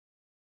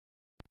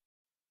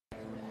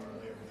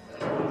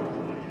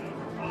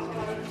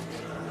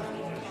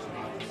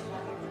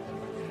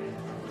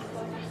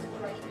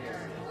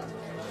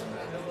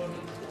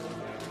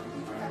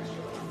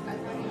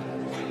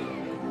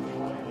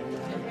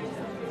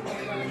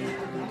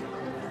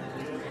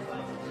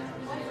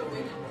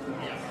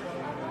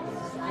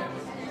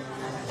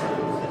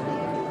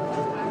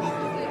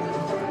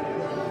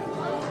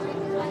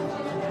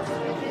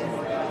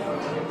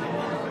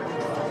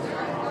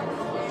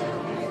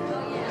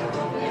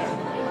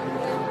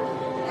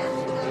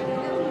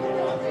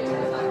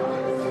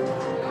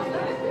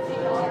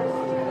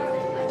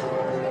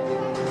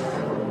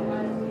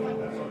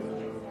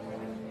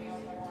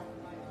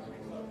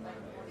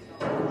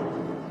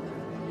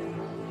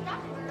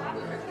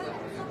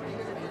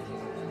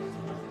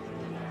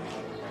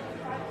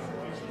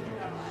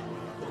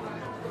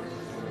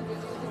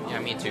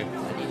me too.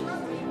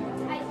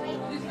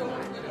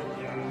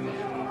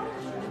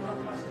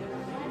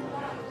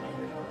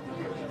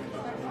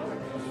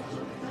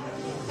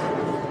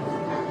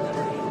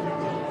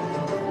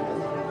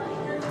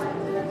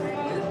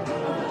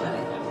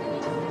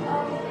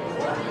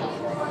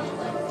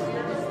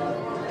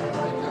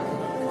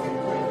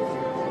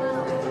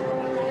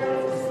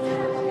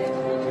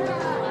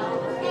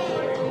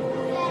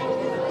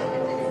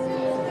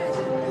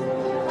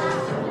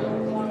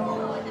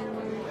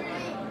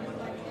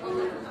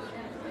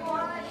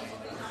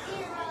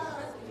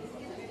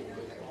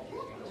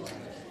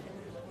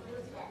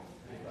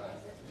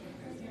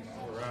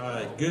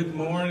 Good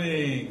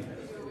morning.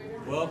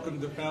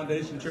 Welcome to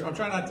Foundation Church. I'm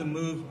trying not to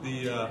move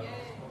the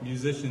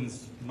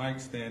musician's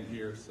mic stand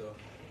here, so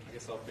I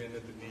guess I'll bend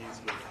at the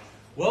knees. But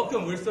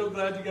welcome. We're so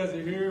glad you guys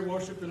are here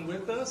worshiping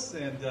with us,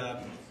 and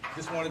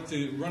just wanted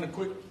to run a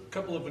quick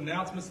couple of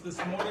announcements this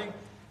morning.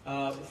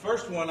 The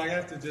first one, I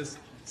have to just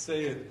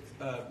say it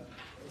to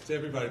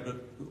everybody,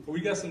 but we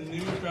got some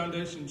new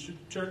Foundation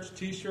Church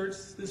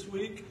t-shirts this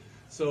week.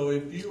 So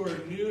if you are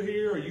new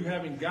here or you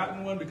haven't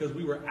gotten one because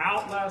we were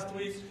out last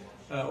week,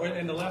 or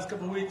in the last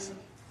couple of weeks,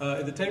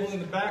 at the table in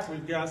the back,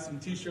 we've got some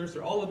t-shirts.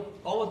 They're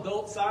all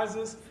adult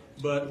sizes,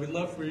 but we'd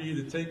love for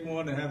you to take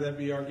one and have that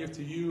be our gift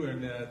to you,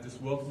 and just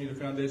welcome you to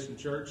Foundation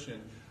Church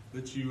and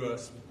let you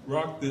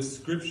rock this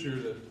scripture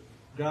that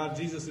God,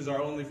 Jesus is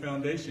our only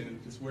foundation,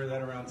 and just wear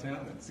that around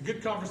town. It's a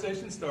good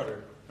conversation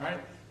starter, all right?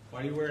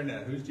 Why are you wearing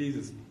that? Who's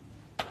Jesus?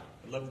 I'd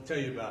love to tell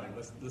you about him.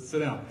 Let's sit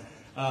down.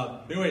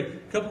 Anyway, a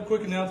couple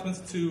quick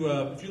announcements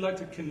if you'd like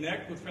to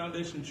connect with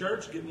Foundation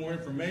Church, get more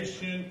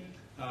information.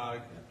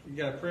 You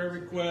got a prayer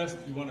request,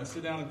 you want to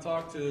sit down and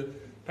talk to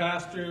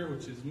Pastor,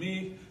 which is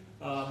me,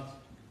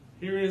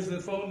 here is the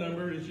phone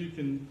number that you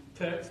can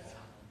text.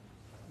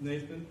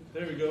 Nathan,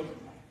 there we go.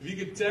 If you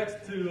could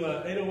text to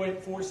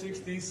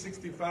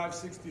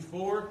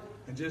 808-460-6564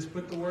 and just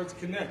put the words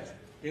connect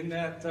in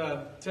that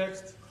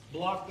text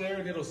block there,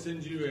 and it'll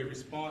send you a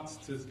response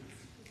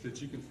that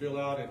you can fill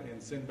out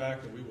and send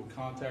back, and we will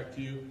contact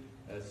you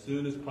as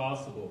soon as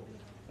possible.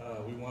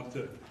 We want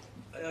to...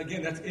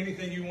 Again, that's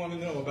anything you want to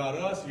know about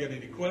us. You got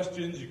any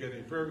questions, you got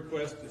any prayer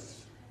requests,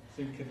 just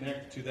send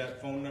connect to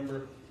that phone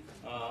number.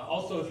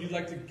 Also, if you'd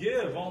like to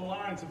give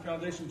online to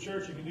Foundation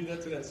Church, you can do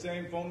that to that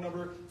same phone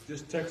number.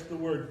 Just text the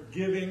word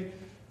giving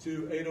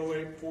to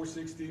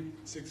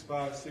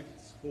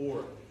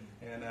 808-460-6564.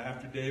 And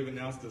after Dave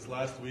announced this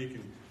last week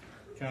and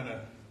kind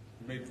of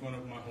made fun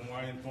of my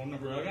Hawaiian phone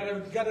number, I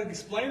got to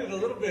explain it a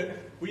little bit.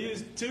 We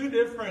use two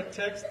different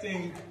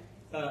texting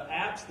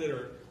apps that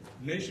are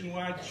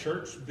nationwide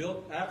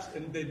church-built apps,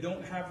 and they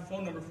don't have a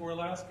phone number for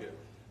Alaska.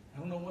 I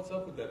don't know what's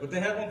up with that. But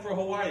they have one for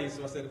Hawaii,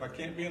 so I said, if I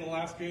can't be in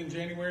Alaska in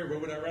January, where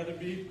would I rather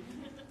be?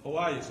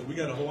 Hawaii. So we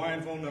got a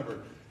Hawaiian phone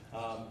number.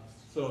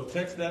 So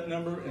text that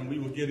number, and we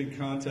will get in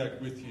contact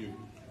with you.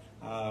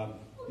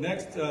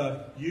 Next,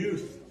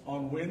 youth.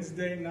 On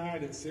Wednesday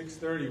night at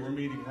 6:30, we're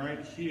meeting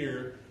right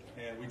here,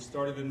 and we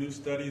started a new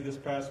study this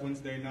past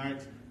Wednesday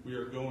night. We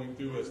are going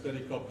through a study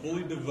called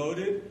Fully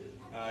Devoted.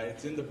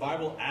 It's in the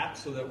Bible app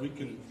so that we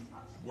can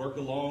work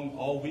along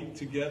all week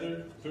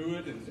together through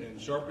it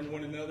and sharpen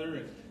one another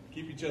and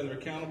keep each other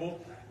accountable.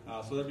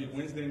 So that'll be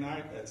Wednesday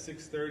night at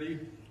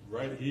 6:30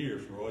 right here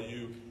for all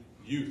you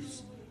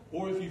youths.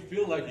 Or if you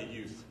feel like a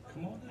youth,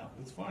 come on out.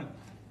 It's fine.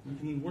 We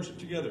can worship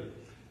together.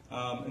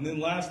 And then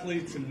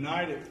lastly,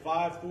 tonight at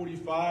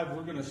 5:45,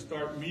 we're going to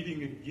start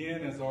meeting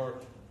again as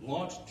our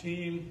launch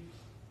team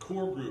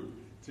core group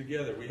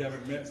together. We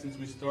haven't met since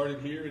we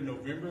started here in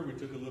November. We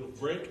took a little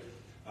break.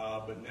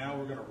 But now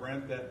we're going to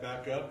ramp that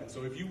back up. And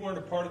so if you weren't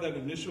a part of that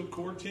initial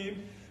core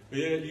team, but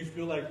you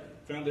feel like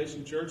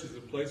Foundation Church is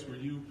a place where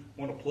you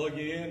want to plug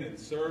in and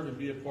serve and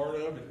be a part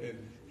of and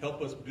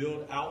help us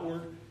build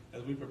outward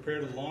as we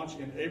prepare to launch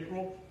in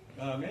April,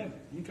 man,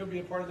 you can come be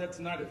a part of that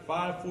tonight at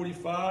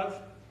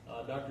 5:45.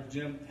 Dr.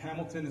 Jim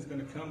Hamilton is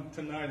going to come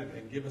tonight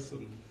and give us a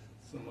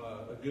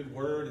good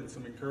word and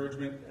some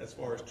encouragement as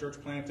far as church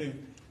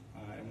planting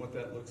and what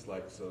that looks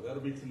like. So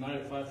that'll be tonight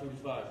at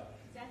 5:45.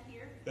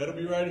 That'll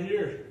be right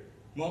here.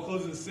 Mall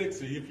closes at 6,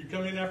 so if you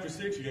come in after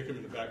 6, you got to come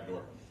in the back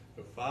door.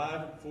 But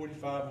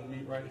 5:45, we'll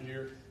meet right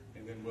here,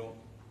 and then we'll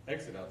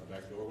exit out the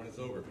back door when it's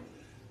over.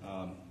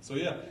 So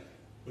yeah,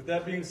 with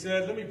that being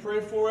said, let me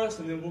pray for us,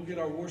 and then we'll get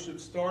our worship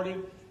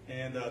started.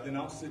 And then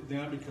I'll sit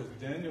down because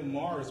Daniel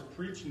Mahr is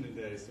preaching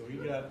today. So we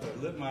got to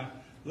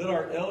let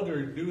our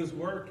elder do his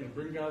work and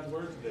bring God's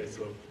word today.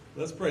 So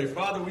let's pray.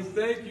 Father, we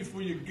thank you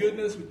for your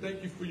goodness. We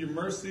thank you for your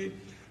mercy.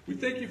 We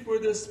thank you for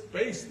this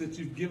space that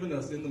you've given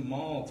us in the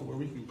mall to where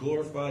we can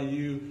glorify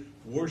you,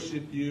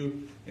 worship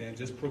you, and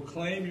just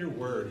proclaim your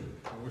word.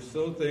 And we're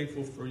so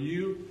thankful for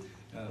you,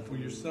 for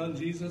your son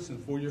Jesus,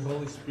 and for your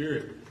Holy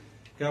Spirit.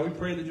 God, we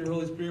pray that your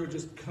Holy Spirit would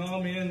just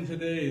come in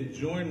today and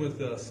join with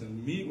us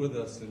and meet with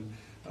us and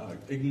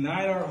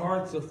ignite our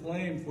hearts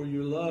aflame for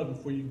your love and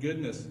for your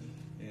goodness.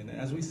 And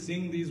as we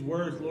sing these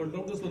words, Lord,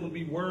 don't just let them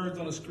be words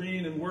on a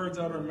screen and words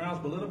out of our mouths,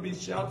 but let them be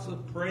shouts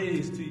of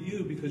praise to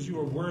you because you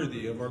are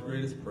worthy of our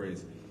greatest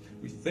praise.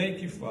 We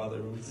thank you, Father.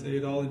 We say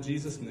it all in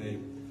Jesus'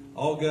 name.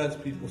 All God's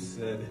people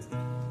said,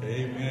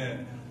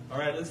 amen. All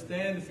right, let's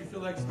stand if you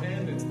feel like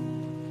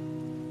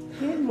standing.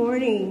 Good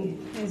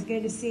morning. It's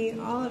good to see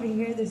all of you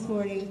here this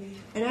morning.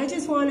 And I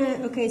just want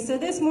to, so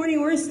this morning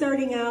we're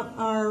starting out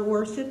our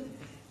worship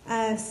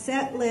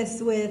set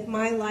list with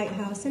My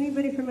Lighthouse.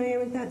 Anybody familiar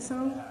with that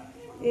song?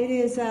 It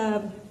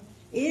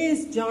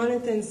is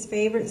Jonathan's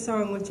favorite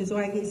song, which is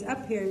why he's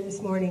up here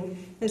this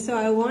morning. And so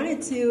I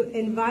wanted to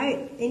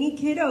invite any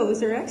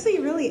kiddos, or actually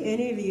really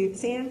any of you.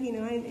 Sam,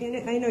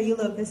 I know you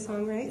love this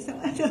song, right? So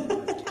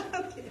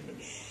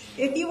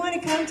if you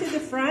want to come to the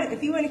front,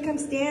 if you want to come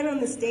stand on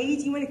the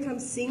stage, you want to come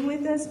sing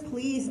with us,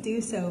 please do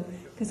so.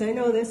 Because I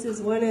know this is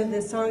one of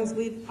the songs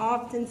we've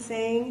often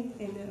sang,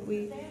 and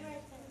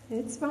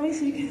it's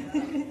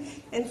fine.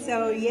 And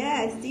so,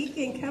 yes,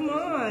 Deacon, come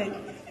on.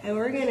 And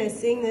we're going to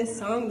sing this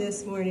song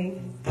this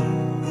morning.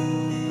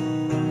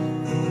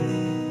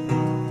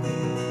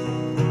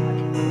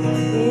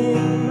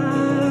 In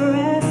my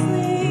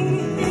wrestling,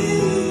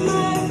 in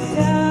my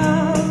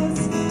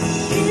doubts,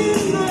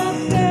 in my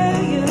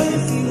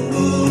failures, you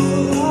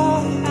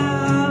walk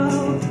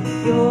out.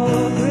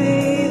 Your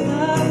great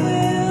love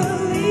will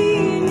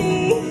lead me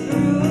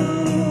through.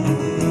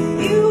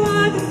 You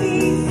are the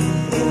peace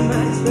in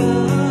my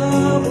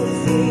troubled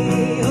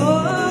sea.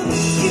 Oh,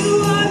 you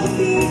are the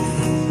peace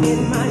in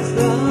my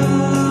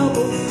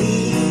troubled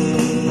sea.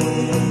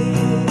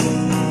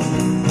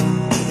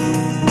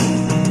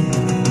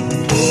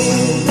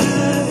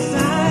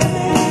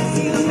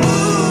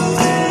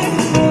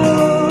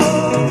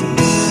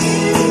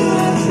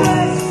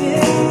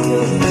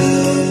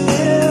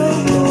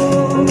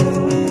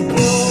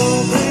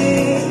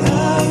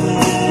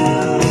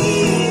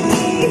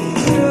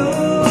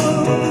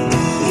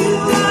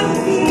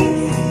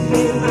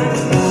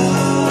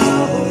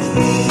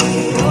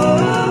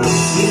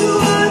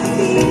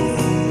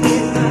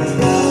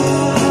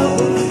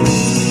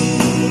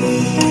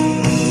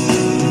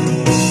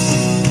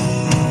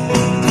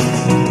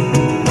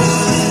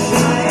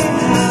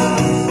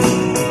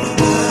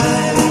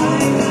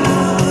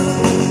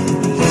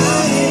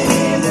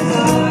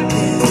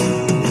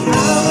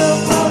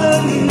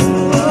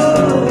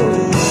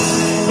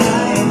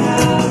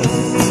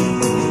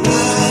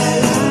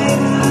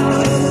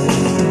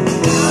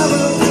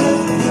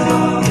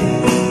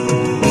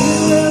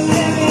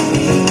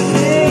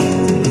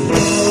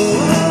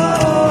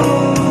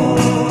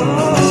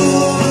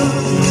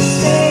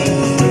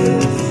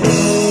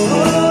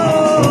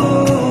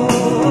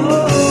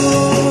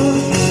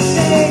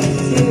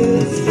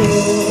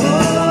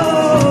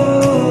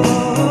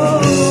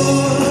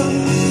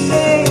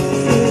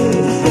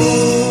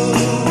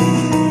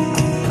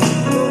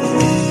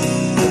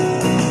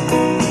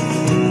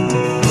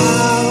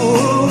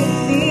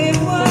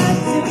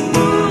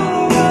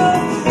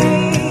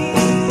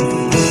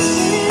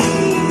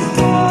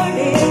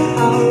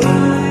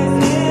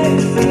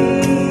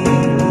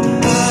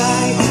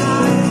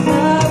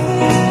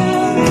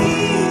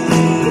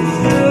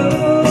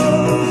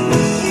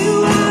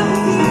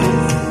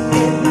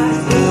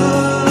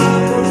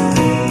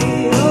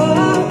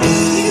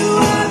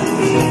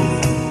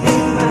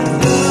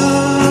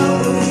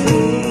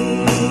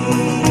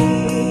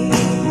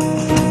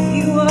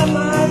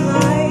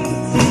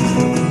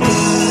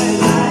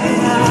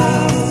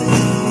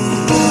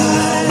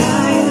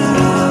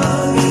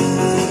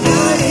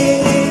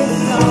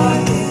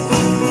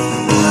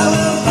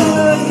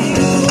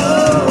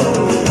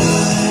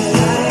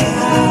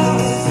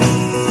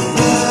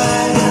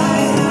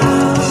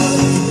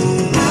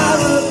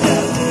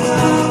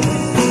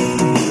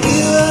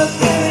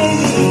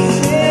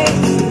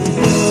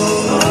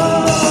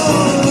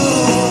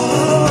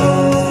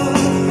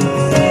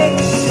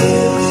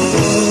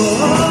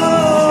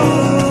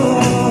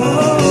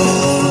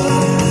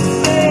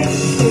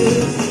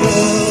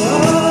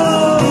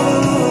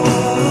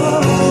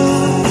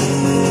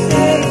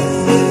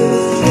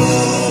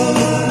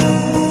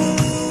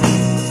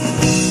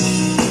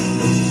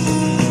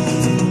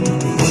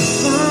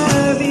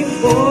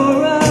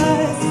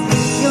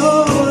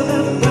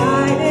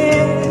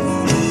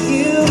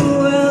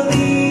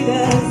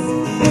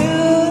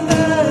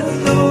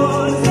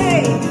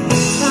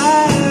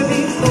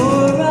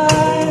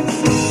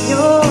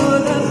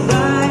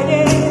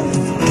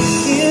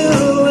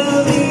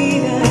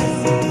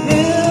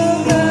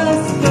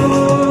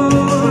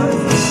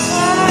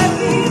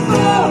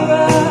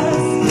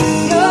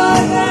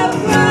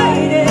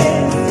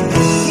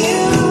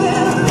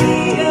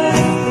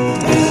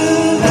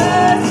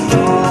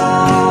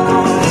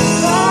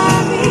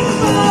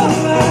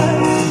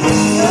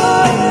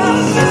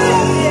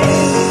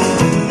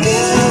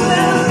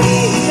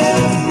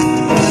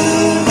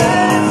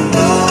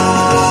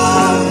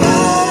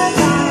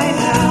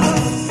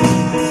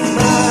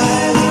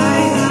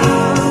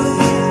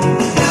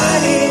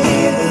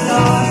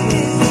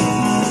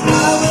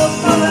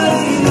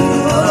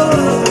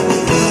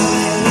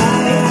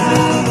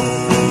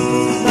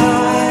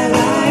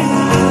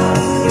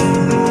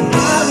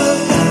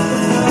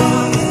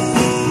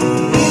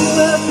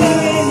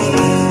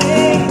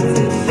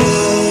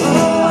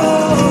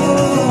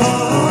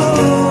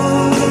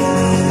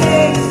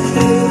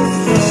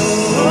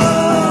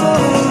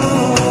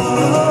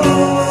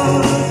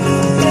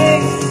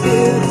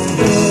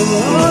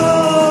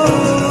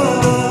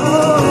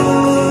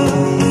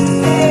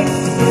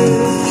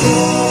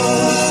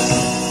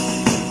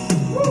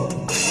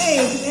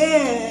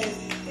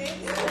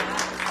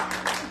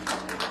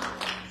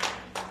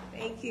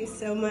 Thank you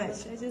so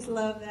much. I just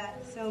love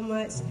that so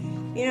much.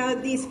 You know,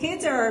 these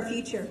kids are our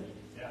future.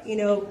 You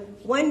know,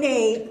 one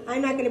day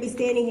I'm not going to be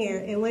standing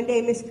here, and one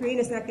day Miss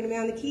Karina's not going to be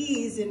on the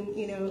keys, and,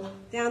 you know,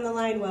 down the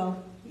line,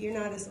 well, you're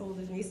not as old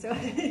as me, so,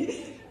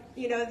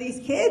 you know, these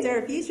kids are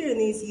our future, and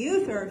these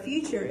youth are our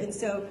future, and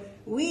so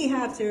we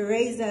have to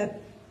raise up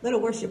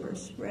little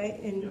worshipers,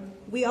 right? And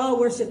we all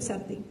worship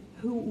something.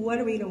 What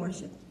are we going to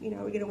worship? You know,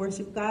 are we going to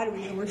worship God? Are we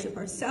going to worship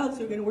ourselves?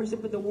 Are we going to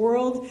worship what the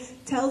world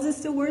tells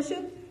us to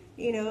worship?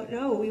 You know,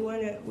 no, we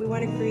want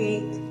to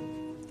create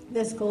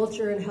this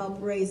culture and help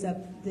raise up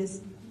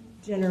this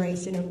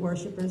generation of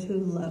worshipers who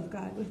love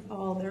God with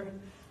all their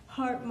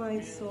heart,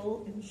 mind,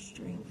 soul, and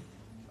strength.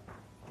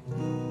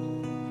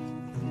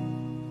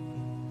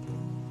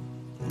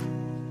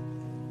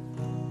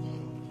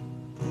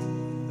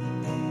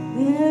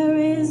 There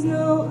is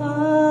no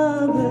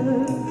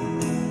other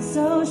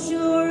so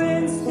sure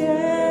and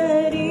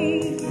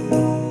steady.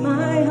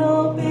 My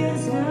hope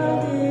is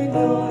held in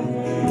your hands.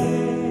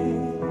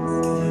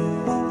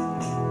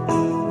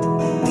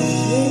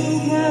 When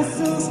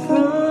castles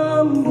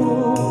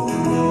crumble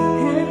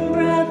and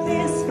breath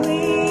is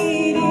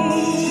fleeting,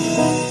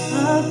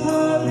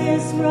 upon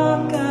this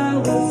rock I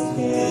will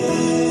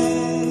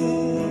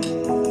stand.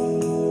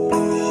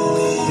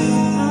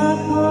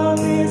 Upon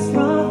this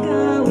rock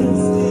I will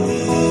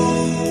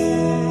stand.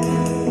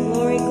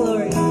 Glory,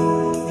 glory.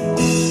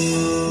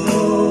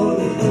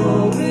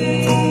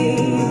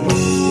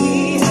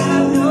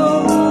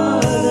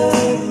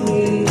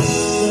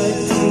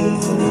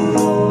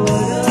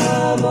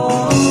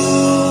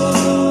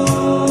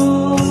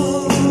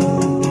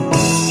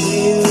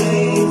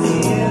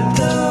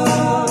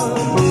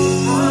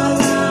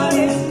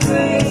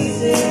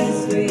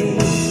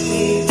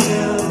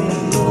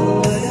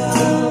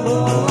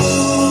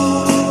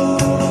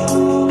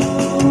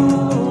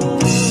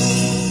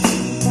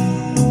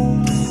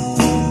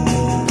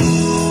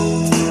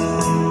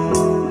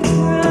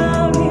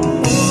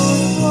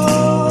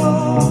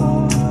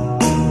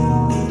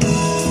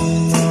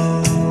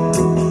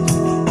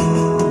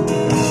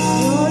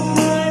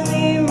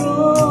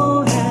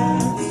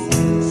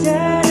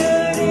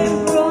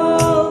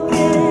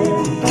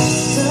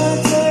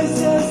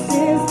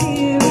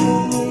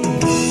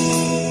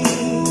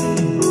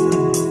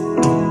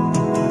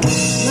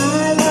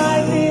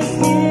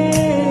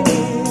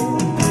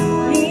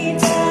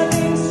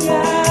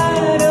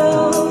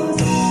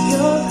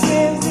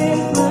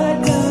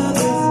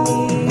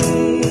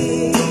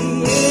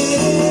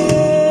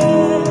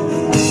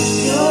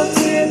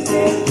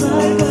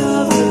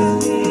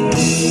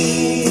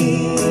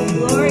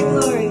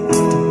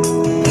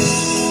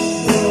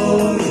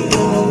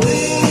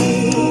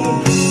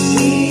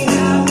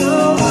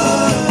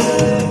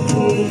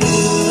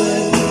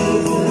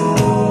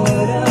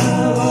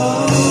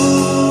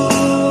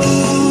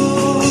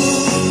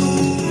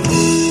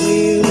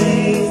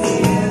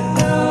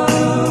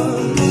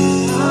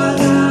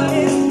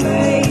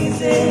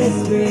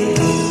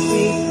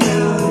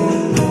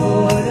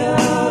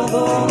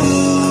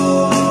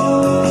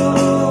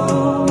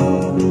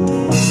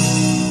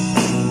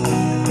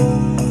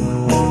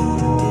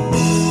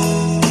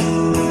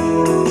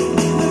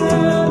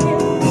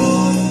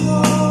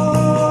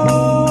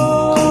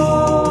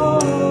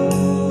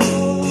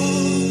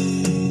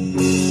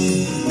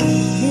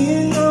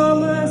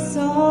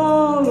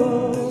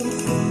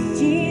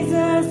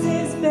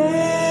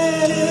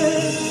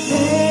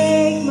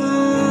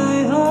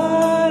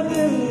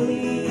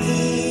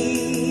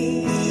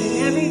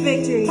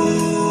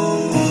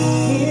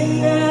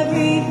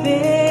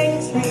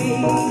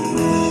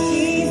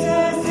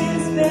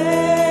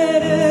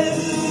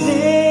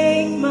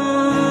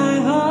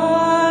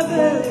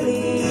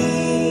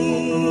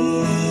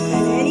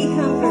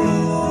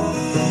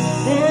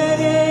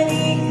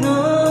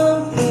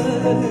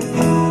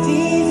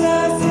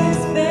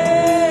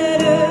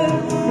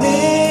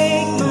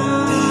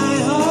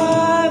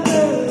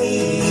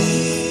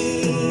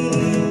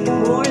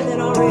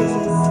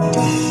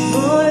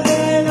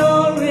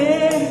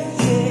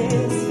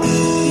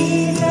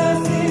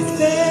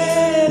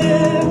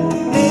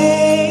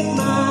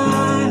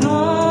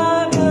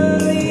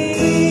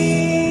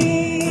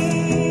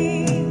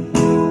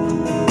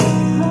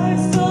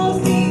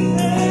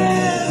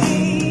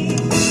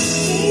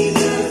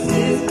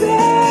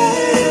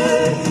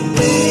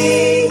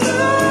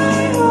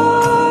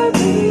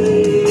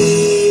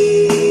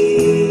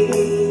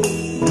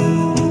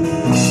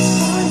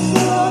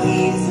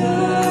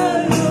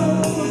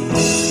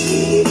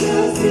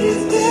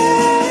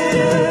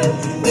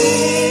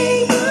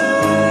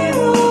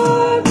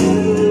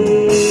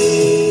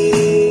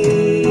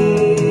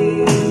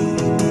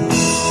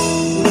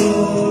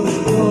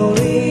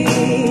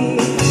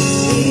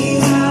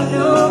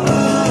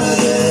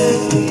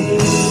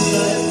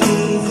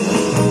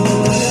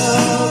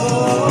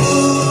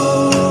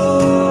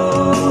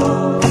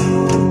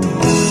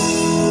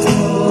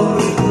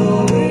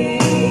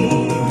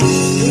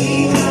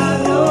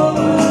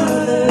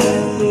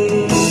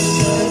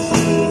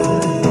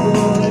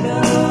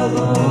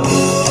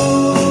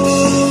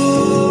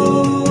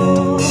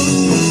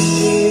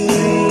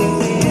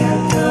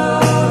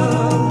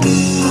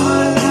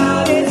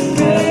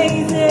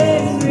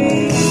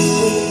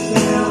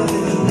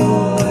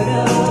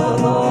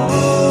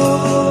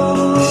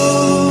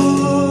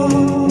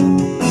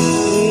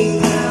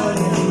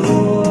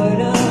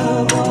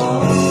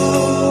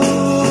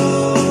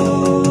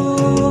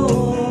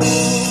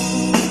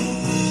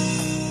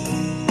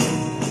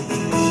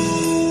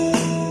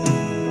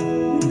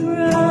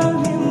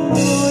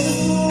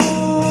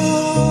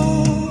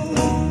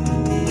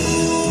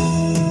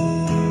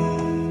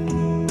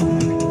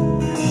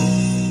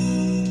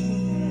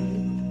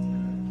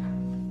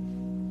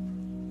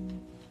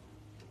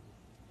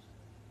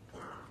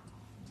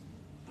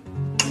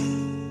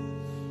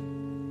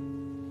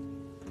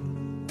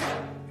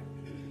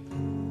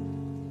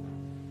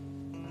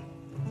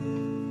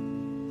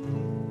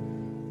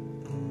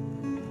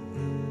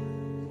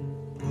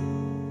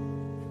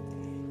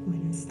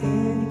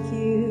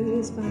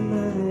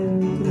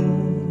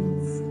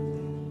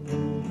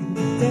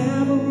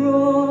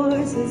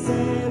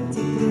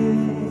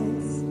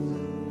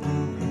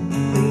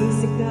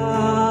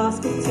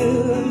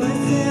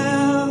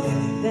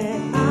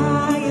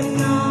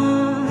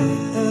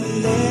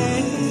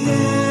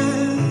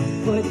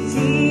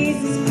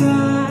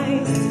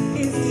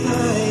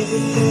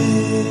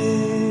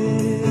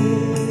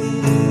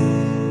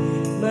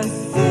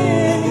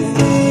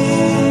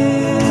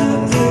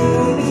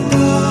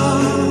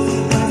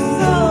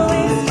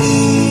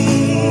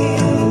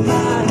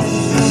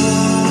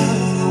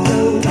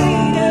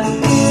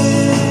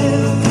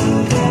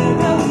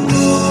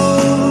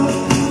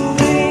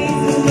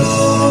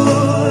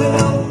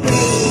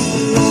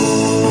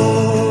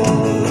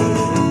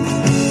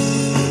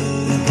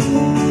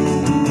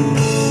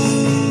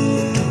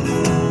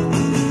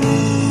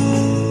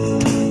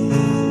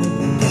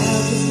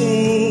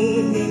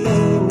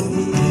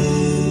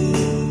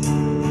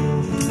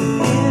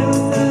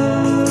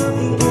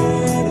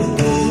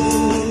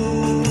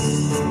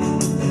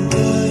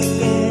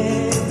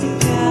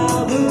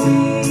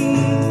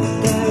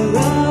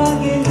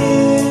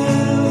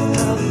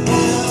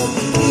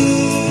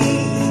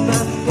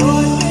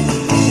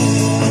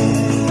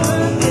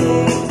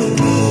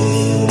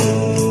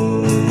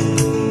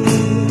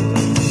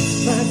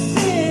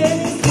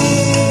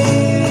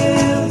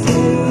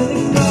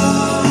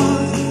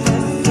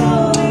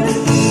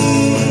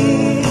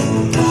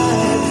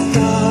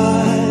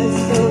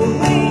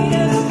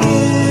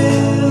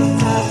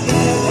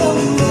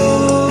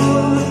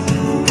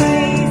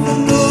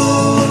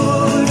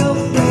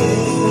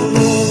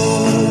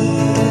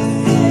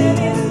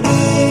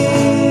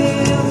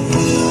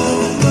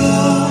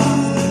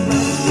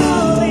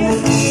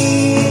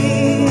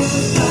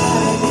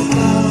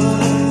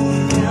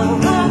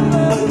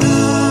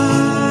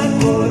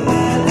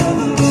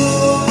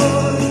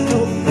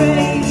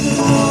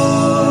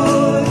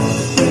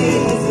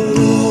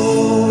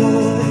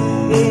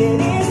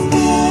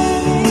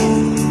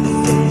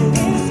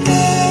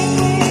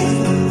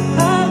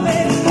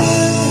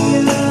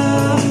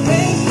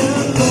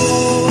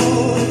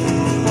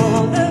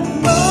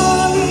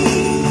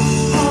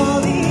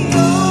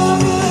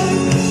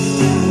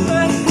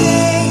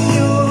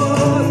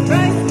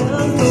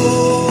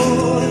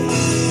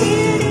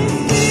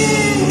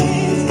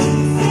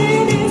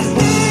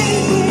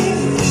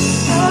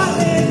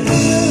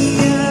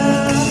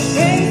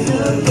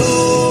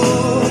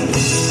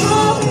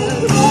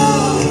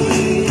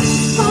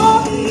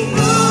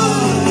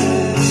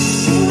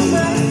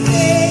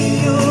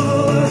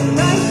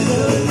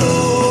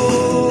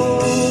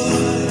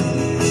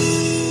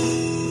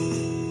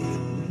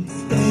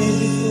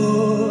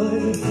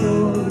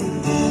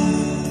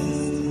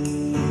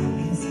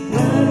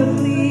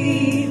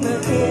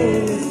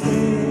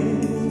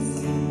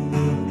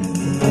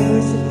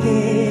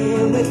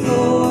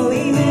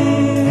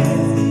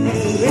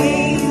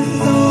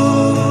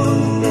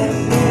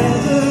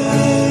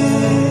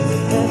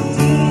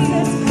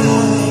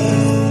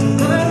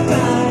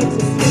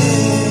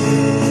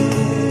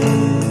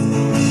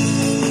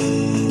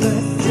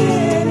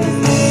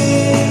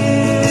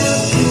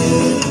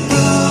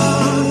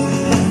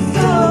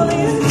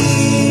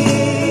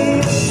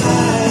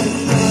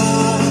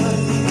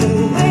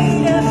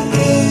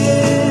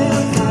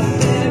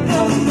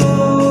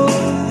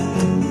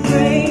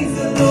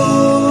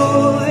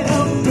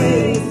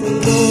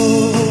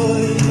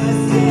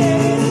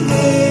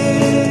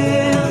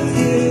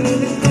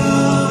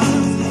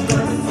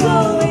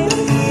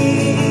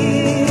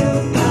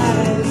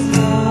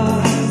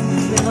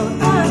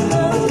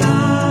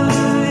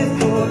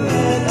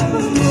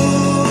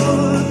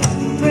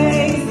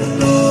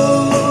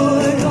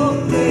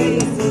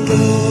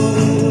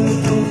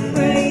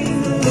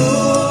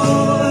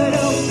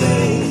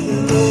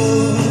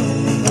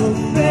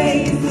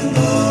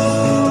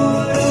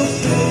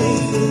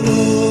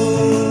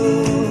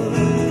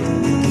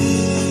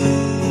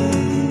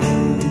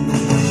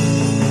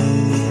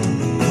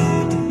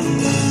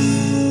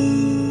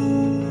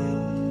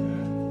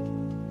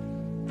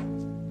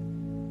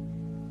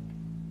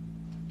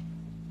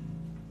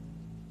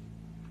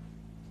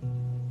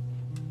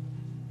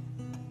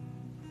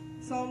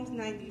 Psalms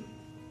 90.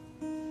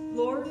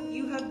 Lord,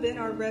 you have been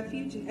our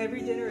refuge in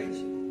every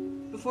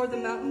generation. Before the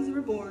mountains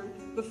were born,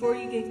 before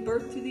you gave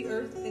birth to the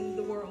earth and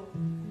the world,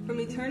 from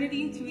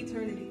eternity to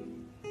eternity,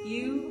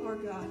 you are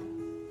God.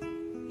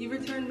 You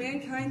return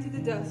mankind to the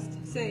dust,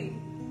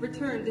 saying,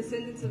 "Return,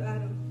 descendants of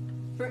Adam."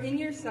 For in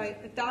your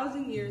sight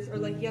 1,000 years are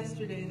like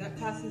yesterday that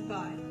passes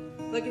by,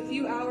 like a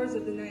few hours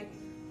of the night.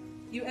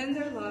 You end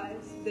their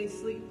lives, they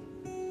sleep.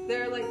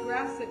 They are like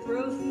grass that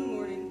grows in the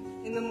morning.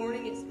 In the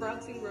morning it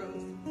sprouts and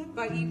grows.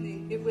 By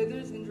evening it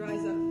withers and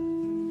dries up.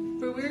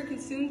 For we are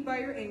consumed by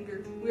your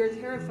anger. We are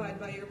terrified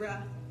by your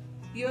wrath.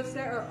 You have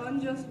set our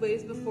unjust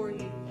ways before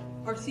you,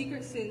 our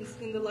secret sins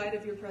in the light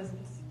of your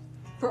presence.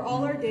 For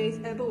all our days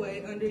ebb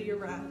away under your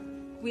wrath.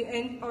 We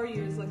end our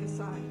years like a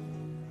sigh.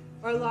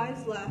 Our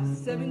lives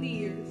last 70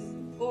 years,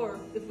 or,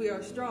 if we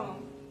are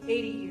strong,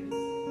 80 years.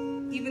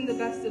 Even the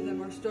best of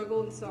them are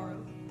struggle and sorrow.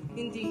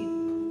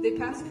 Indeed, they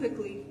pass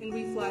quickly, and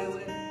we fly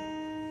away.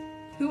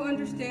 Who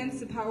understands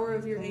the power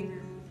of your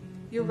anger?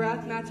 Your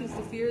wrath matches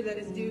the fear that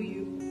is due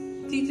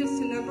you. Teach us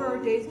to number our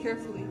days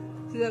carefully,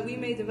 so that we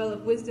may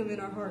develop wisdom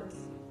in our hearts.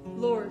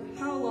 Lord,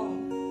 how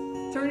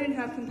long? Turn and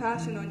have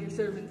compassion on your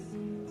servants.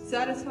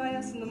 Satisfy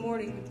us in the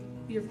morning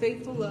with your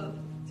faithful love,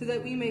 so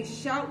that we may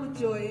shout with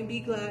joy and be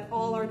glad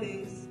all our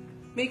days.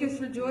 Make us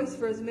rejoice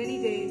for as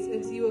many days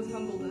as you have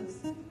humbled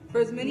us,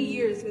 for as many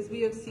years as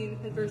we have seen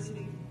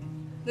adversity.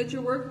 Let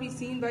your work be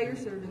seen by your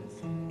servants,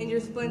 and your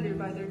splendor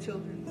by their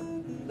children.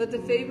 Let the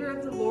favor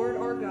of the Lord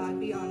our God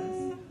be on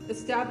us.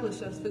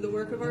 Establish us for the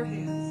work of our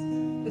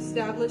hands.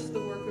 Establish the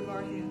work of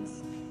our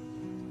hands.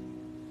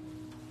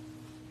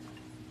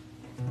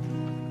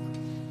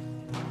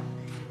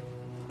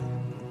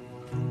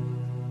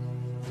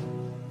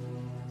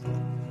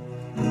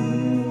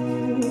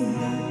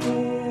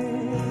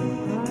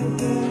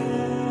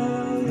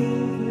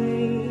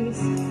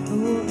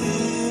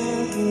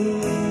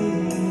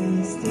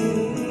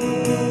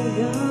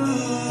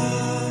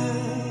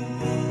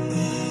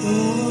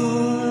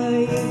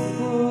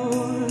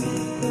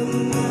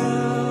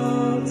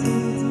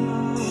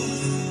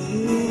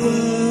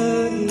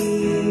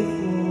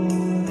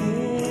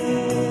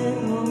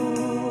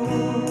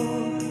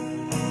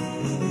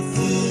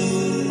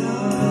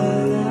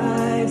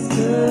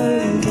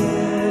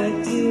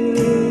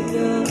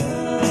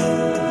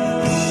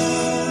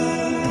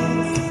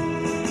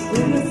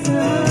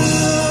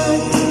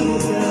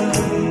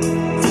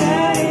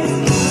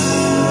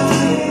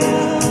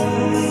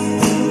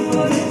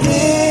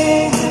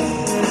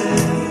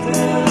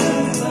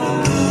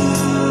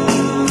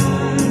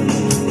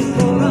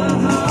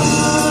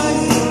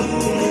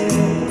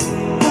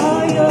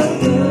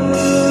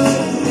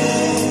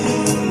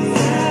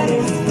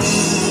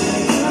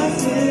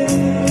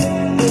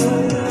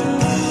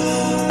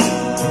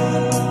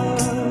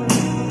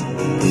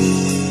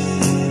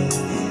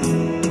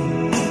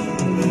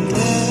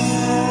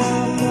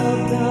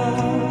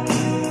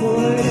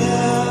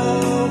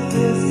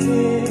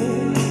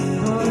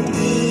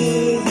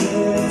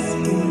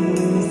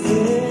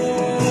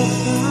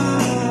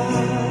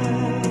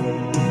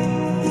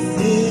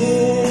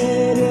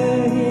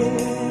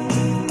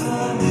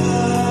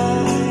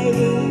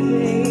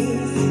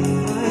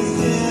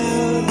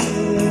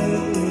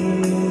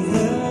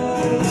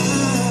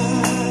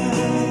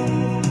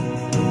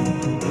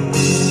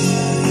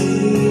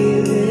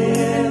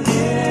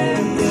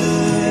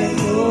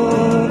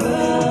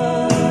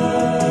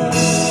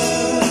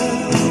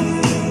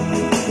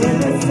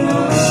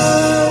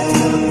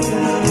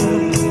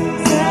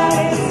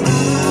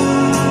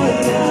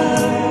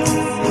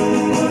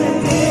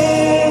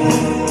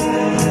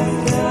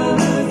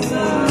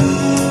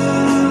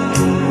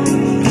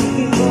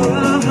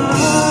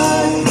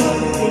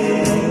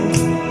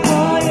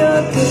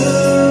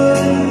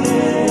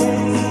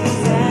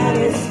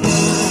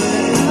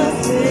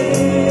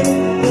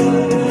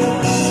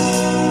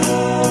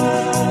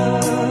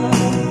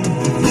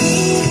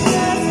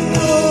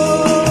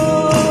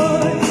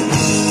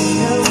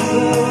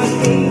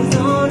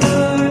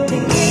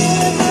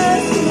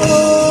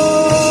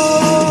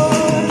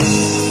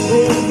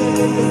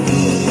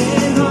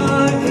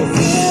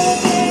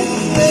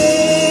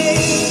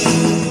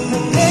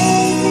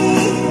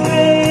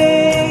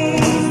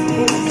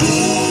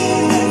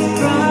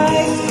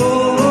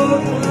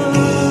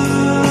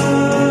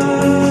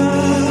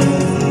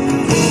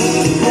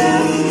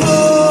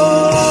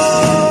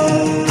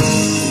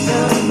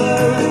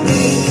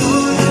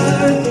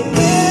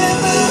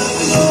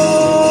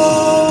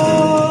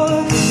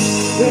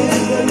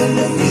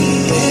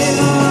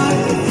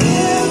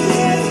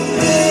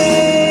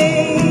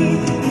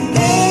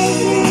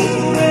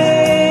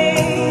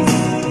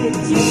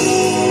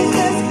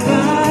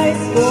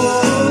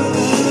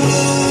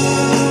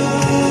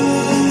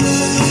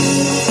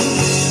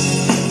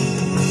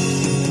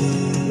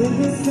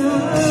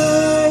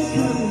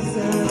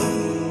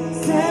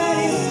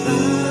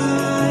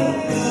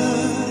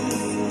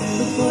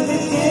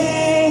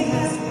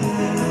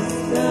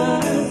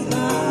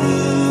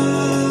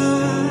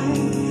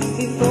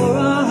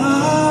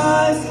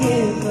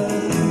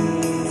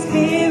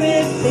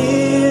 Spirit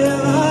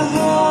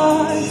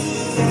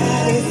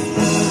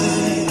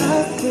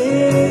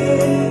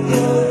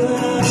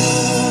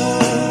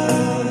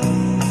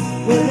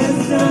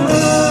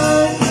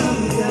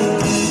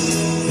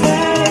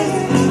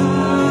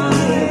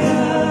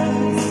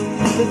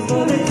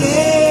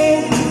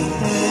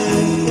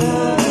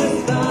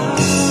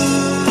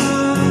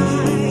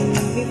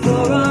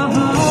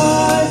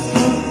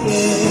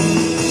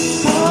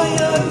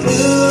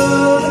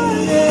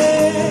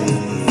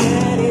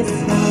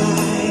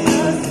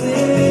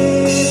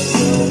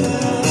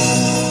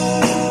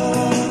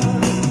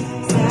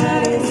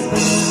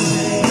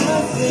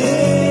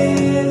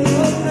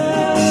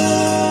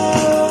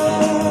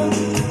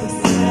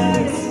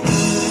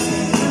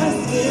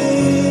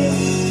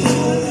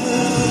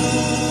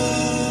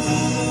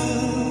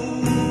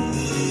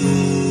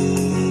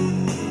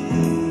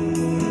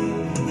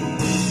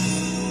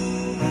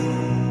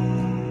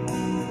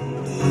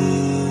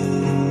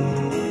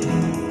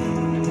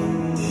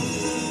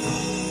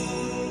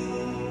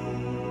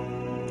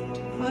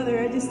Father,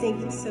 I just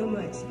thank you so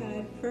much,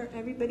 God, for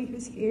everybody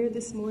who's here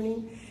this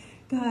morning.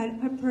 God,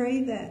 I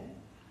pray that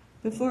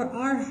before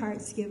our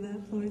hearts give up,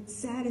 Lord,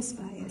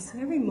 satisfy us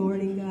every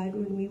morning, God,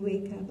 when we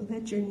wake up.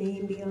 Let your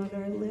name be on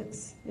our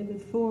lips. And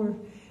before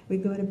we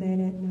go to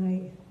bed at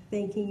night,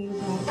 thanking you,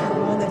 God,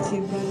 for all that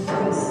you've done for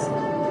us.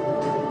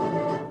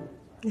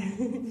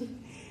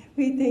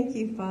 We thank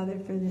you, Father,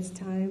 for this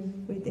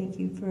time. We thank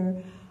you for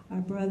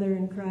our brother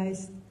in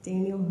Christ,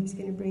 Daniel, who's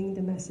going to bring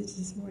the message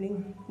this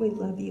morning. We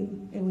love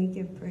you, and we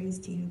give praise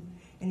to you.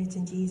 And it's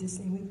in Jesus'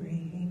 name we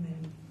pray.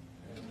 Amen.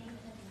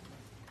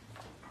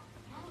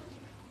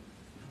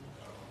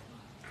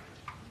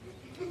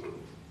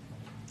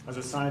 As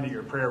a sign that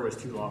your prayer was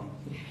too long.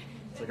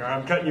 It's like, all right,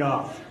 I'm cutting you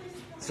off.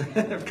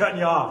 I'm cutting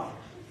you off.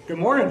 Good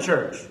morning,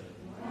 church.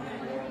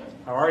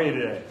 How are you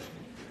today?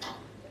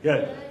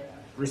 Good.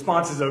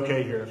 Response is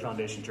okay here at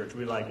Foundation Church.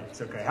 We like it.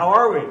 It's okay. How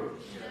are we?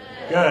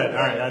 Good.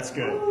 All right, that's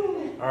good.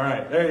 All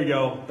right, there you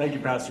go. Thank you,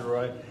 Pastor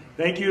Roy.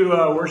 Thank you,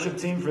 worship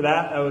team, for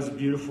that. That was a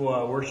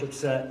beautiful worship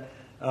set.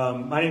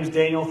 My name is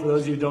Daniel. For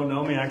those of you who don't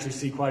know me, I actually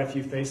see quite a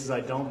few faces I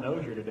don't know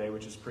here today,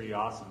 which is pretty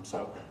awesome.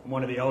 So I'm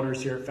one of the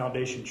elders here at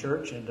Foundation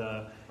Church, and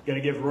going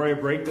to give Roy a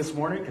break this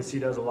morning because he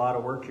does a lot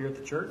of work here at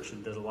the church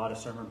and does a lot of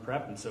sermon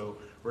prep. And so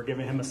we're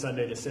giving him a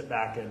Sunday to sit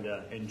back and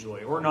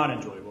enjoy, or not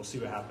enjoy. We'll see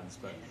what happens.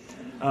 But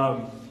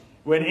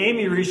when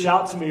Amy reached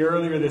out to me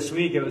earlier this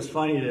week, it was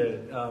funny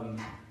to,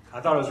 I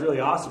thought it was really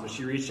awesome. But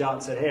she reached out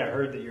and said, hey, I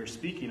heard that you're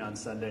speaking on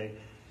Sunday.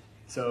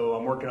 So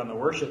I'm working on the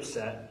worship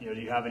set. You know, do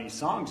you have any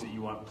songs that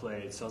you want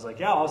played? So I was like,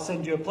 yeah, I'll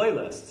send you a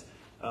playlist.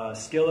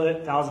 Skillet,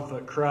 1,000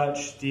 Foot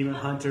Crutch, Demon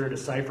Hunter,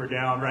 Decipher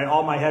Down, right?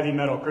 All my heavy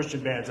metal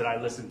Christian bands that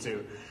I listen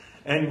to.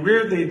 And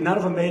weirdly, none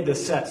of them made the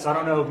set. So I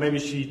don't know if maybe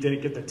she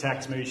didn't get the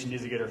text. Maybe she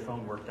needs to get her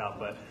phone worked out.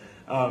 But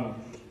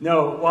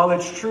no, while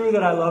it's true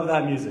that I love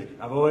that music,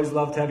 I've always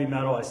loved heavy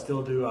metal. I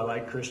still do. I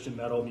like Christian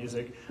metal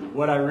music.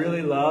 What I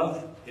really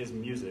love is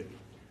music,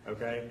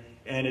 okay?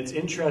 And it's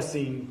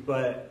interesting,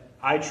 but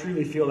I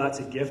truly feel that's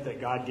a gift that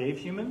God gave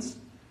humans,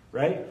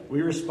 right?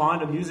 We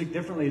respond to music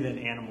differently than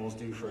animals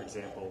do, for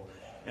example.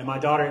 And my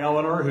daughter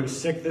Eleanor, who's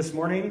sick this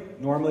morning,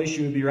 normally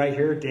she would be right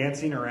here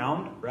dancing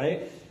around,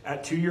 right?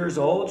 At 2 years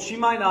old, she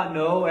might not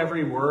know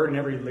every word and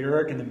every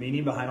lyric and the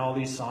meaning behind all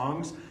these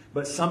songs,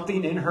 but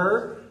something in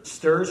her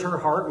stirs her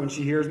heart when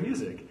she hears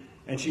music.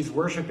 And she's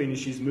worshiping and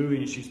she's moving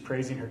and she's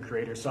praising her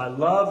Creator. So I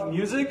love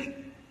music.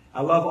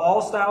 I love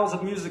all styles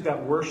of music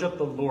that worship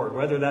the Lord,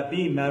 whether that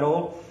be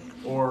metal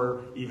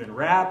or even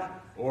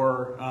rap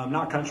or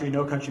not country.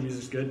 No country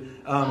music's good.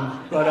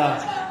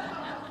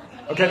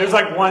 Okay, there's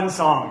like one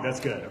song that's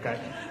good, okay?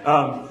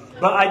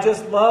 But I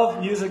just love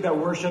music that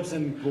worships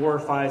and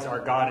glorifies our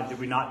God, and did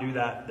we not do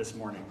that this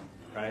morning,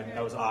 right?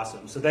 That was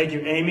awesome. So thank you,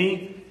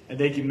 Amy, and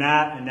thank you,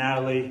 Matt, and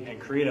Natalie,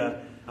 and Karita.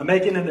 I'm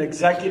making an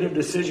executive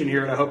decision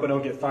here, and I hope I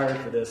don't get fired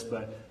for this,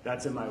 but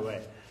that's in my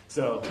way.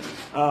 So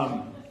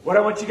what I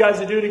want you guys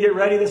to do to get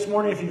ready this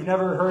morning, if you've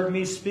never heard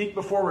me speak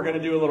before, we're going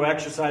to do a little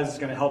exercise that's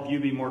going to help you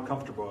be more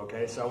comfortable,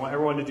 okay? So I want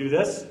everyone to do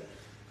this,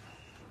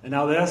 and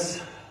now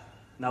this.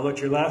 Now look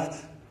to your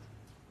left.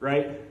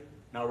 Right?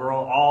 Now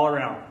roll all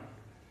around.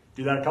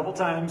 Do that a couple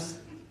times,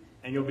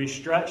 and you'll be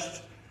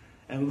stretched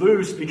and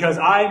loose because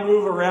I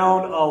move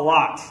around a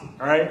lot.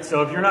 All right?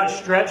 So if you're not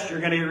stretched, you're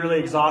going to get really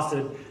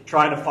exhausted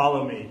trying to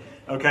follow me.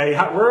 Okay?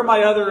 Where are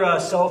my other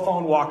cell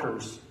phone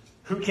walkers?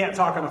 Who can't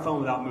talk on a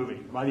phone without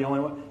moving? Am I the only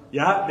one?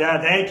 Yeah,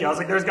 thank you. I was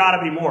like, there's got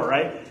to be more,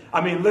 right?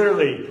 I mean,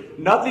 literally,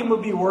 nothing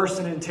would be worse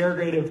than an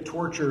interrogative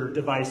torture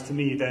device to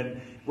me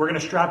than we're going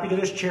to strap you to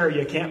this chair,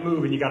 you can't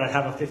move, and you got to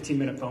have a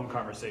 15-minute phone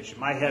conversation.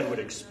 My head would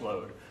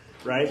explode,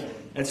 right?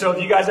 And so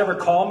if you guys ever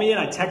call me and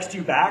I text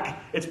you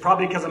back, it's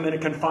probably because I'm in a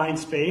confined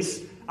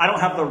space. I don't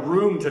have the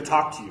room to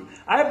talk to you.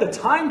 I have the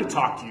time to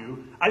talk to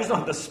you. I just don't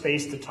have the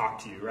space to talk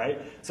to you, right?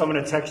 So I'm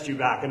going to text you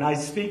back. And I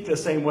speak the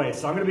same way.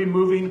 So I'm going to be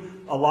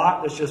moving a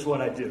lot. That's just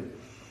what I do.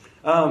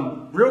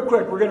 Real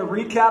quick, we're going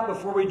to recap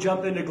before we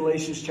jump into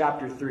Galatians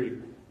chapter 3.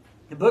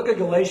 The book of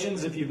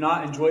Galatians, if you've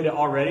not enjoyed it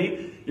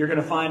already, you're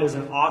going to find is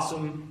an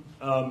awesome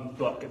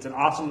book. It's an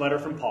awesome letter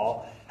from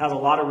Paul. It has a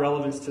lot of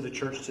relevance to the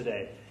church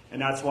today.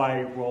 And that's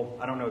why, well,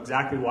 I don't know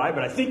exactly why,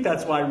 but I think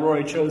that's why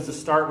Roy chose to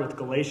start with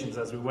Galatians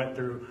as we went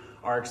through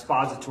our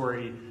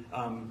expository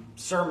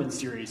sermon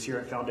series here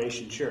at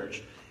Foundation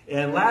Church.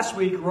 And last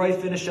week, Roy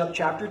finished up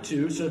chapter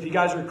 2. So if you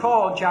guys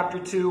recall, in chapter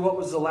 2, what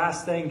was the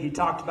last thing he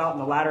talked about in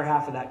the latter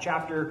half of that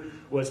chapter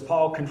was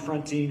Paul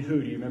confronting who?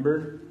 Do you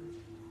remember?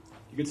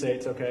 You could say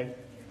it's okay.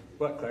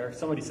 What, Claire?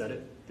 Somebody said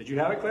it. Did you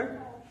have it,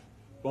 Claire?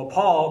 Well,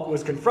 Paul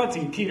was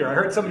confronting Peter. I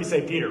heard somebody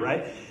say Peter,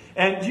 right?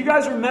 And do you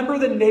guys remember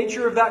the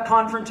nature of that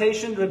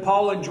confrontation? Did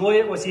Paul enjoy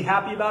it? Was he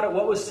happy about it?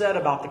 What was said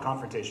about the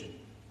confrontation? Do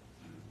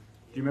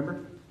you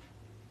remember?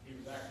 He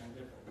was acting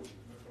different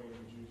between the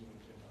Jews and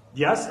the Gentiles.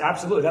 Yes,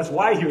 absolutely. That's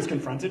why he was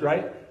confronted,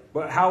 right?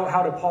 But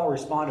how did Paul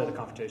respond to the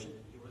confrontation?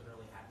 He wasn't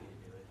really happy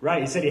to do it.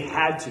 Right. He said he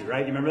had to,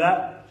 right? You remember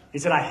that? He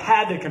said, I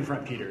had to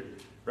confront Peter,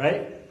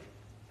 right?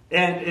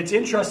 And it's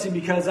interesting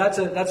because that's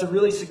a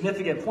really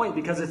significant point,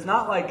 because it's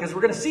not like, because we're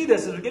going to see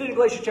this as we get into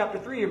Galatians chapter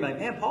 3, you're like,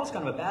 man, Paul's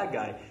kind of a bad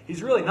guy.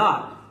 He's really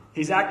not.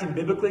 He's acting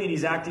biblically and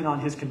he's acting on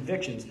his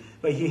convictions.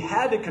 But he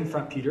had to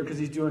confront Peter because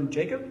he's doing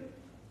Jacob?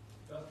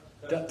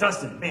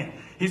 Dustin, man.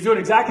 He's doing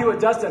exactly what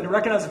Dustin,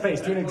 recognize the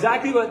face, doing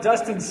exactly what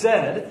Dustin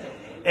said.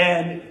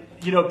 And,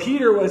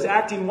 Peter was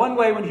acting one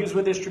way when he was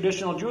with his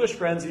traditional Jewish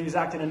friends, and he was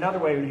acting another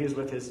way when he was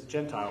with his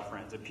Gentile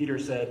friends.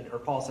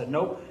 And Paul said,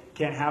 nope,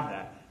 can't have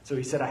that. So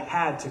he said, I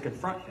had to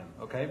confront him,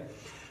 okay?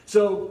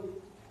 So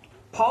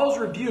Paul's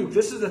rebuke,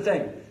 this is the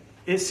thing.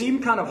 It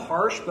seemed kind of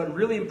harsh, but a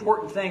really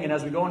important thing. And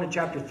as we go into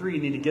chapter 3,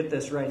 you need to get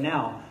this right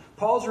now.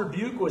 Paul's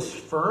rebuke was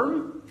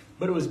firm,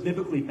 but it was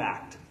biblically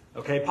backed,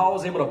 okay? Paul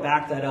was able to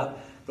back that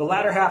up. The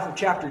latter half of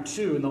chapter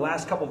 2, in the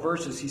last couple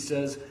verses, he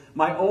says,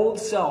 my old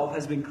self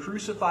has been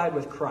crucified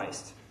with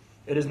Christ.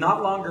 It is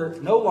no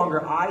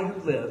longer I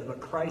who live,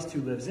 but Christ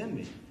who lives in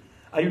me.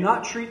 I do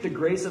not treat the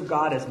grace of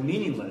God as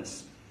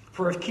meaningless.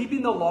 For if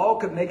keeping the law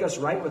could make us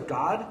right with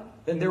God,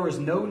 then there was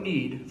no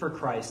need for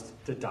Christ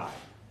to die.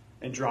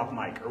 And drop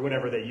mic, or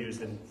whatever they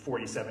used in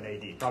 47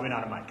 AD. Probably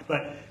not a mic.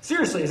 But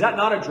seriously, is that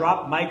not a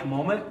drop mic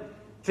moment?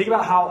 Think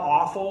about how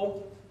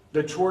awful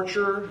the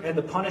torture and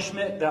the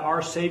punishment that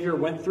our Savior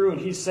went through.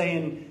 And he's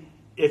saying,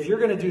 if you're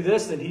going to do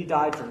this, then he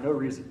died for no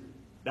reason.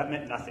 That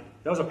meant nothing.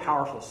 That was a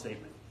powerful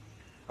statement.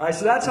 All right,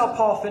 so that's how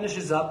Paul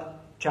finishes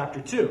up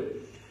chapter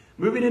 2.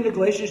 Moving into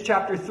Galatians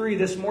chapter 3,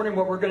 this morning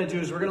what we're going to do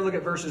is we're going to look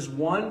at verses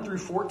 1 through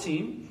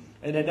 14.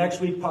 And then next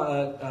week,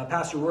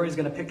 Pastor Rory is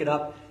going to pick it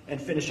up and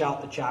finish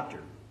out the chapter.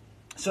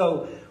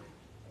 So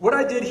what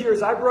I did here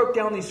is I broke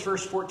down these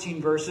first 14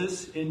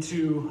 verses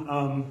into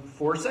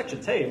 4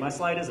 sections. Hey, my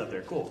slide is up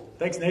there. Cool.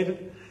 Thanks,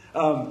 Nathan.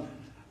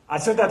 I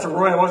sent that to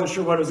Roy. I wasn't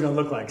sure what it was going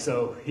to look like,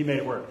 so he made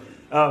it work.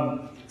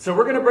 So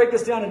we're going to break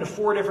this down into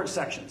 4 different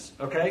sections,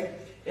 okay?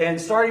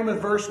 And starting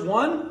with verse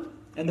 1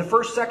 and the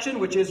first section,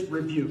 which is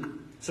rebuke.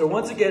 So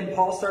once again,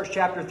 Paul starts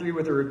chapter 3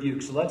 with a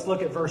rebuke. So let's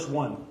look at verse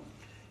 1.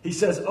 He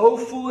says, O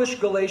foolish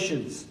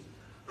Galatians,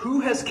 who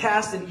has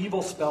cast an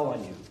evil spell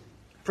on you?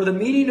 For the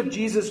meaning of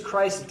Jesus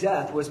Christ's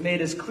death was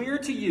made as clear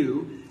to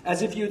you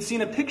as if you had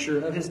seen a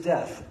picture of his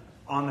death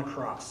on the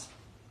cross.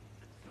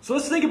 So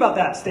let's think about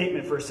that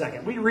statement for a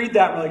second. We read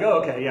that and we're like,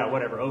 oh, okay, yeah,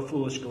 whatever. Oh,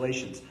 foolish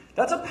Galatians.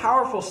 That's a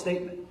powerful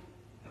statement.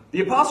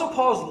 The Apostle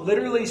Paul is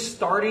literally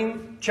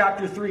starting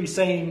chapter 3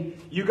 saying,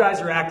 you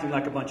guys are acting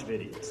like a bunch of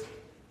idiots.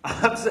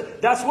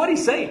 That's what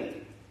he's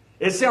saying.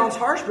 It sounds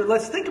harsh, but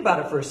let's think about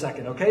it for a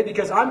second, okay?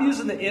 Because I'm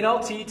using the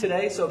NLT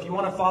today, so if you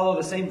want to follow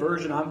the same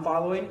version I'm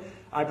following,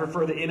 I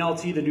prefer the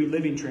NLT, the New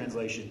Living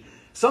Translation.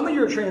 Some of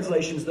your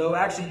translations, though,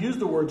 actually use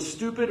the word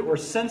stupid or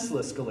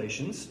senseless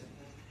Galatians.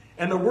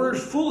 And the word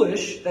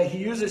foolish that he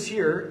uses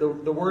here,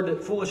 the word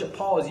that foolish that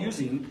Paul is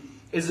using,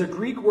 is the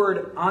Greek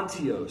word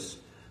antios,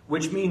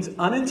 which means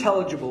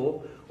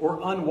unintelligible or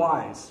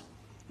unwise.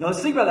 Now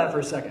let's think about that for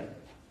a second.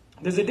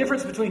 There's a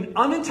difference between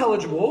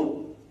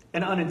unintelligible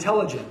and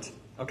unintelligent.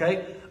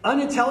 Okay?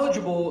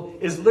 Unintelligible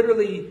is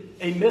literally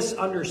a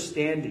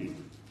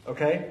misunderstanding.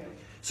 Okay?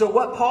 So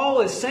what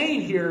Paul is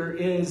saying here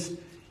is,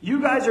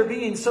 you guys are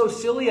being so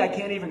silly I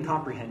can't even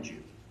comprehend you.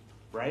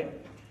 Right?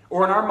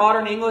 Or in our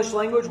modern English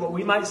language, what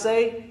we might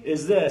say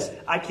is this: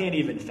 I can't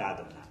even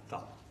fathom that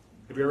thought.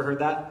 Have you ever heard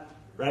that?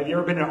 Right? Have you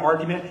ever been in an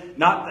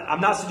argument?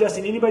 I'm not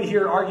suggesting anybody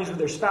here argues with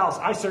their spouse.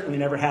 I certainly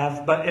never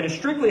have. But in a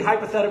strictly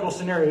hypothetical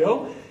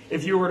scenario,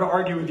 if you were to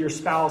argue with your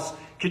spouse,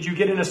 could you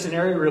get in a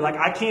scenario where you're like,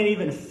 I can't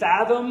even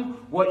fathom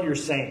what you're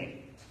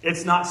saying?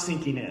 It's not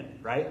sinking in,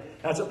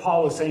 right? That's what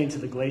Paul was saying to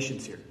the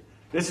Galatians here.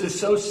 This is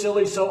so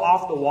silly, so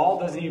off the wall,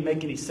 doesn't even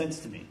make any sense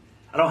to me.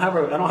 I don't have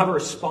a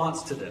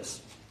response to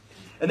this.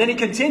 And then he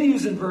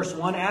continues in verse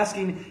 1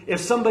 asking if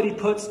somebody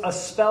puts a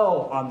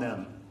spell on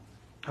them.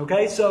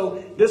 Okay,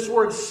 so this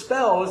word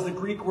spell is the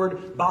Greek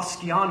word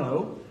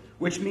baskiano,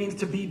 which means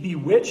to be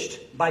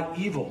bewitched by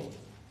evil.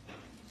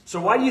 So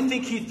why do you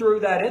think he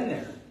threw that in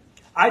there?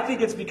 I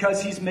think it's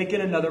because he's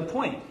making another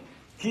point.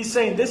 He's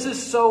saying, this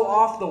is so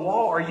off the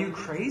wall. Are you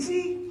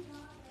crazy?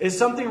 Is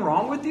something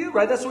wrong with you?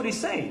 Right? That's what he's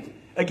saying.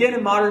 Again,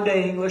 in modern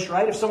day English,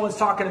 right? If someone's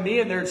talking to me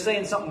and they're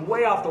saying something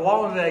way off the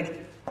wall, and they're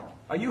like,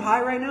 are you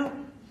high right now?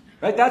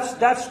 Right?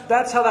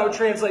 That's how that would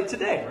translate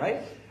today, right?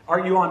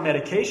 Are you on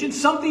medication?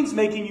 Something's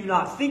making you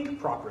not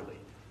think properly,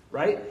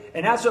 right?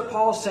 And that's what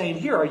Paul's saying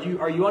here. Are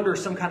you under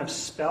some kind of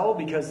spell?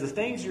 Because the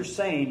things you're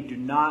saying do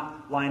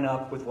not line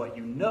up with what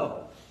you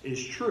know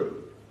is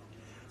true.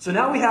 So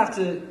now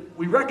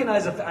we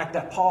recognize the fact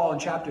that Paul in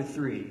chapter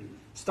 3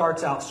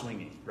 starts out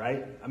swinging,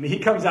 right? I mean, he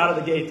comes out of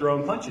the gate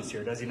throwing punches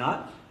here, does he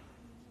not?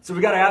 So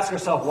we got to ask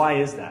ourselves, why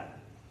is that?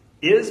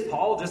 Is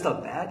Paul just a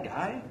bad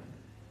guy?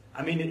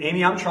 I mean,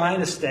 Amy, I'm trying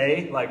to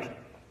stay,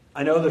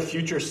 I know the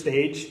future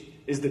stage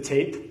is the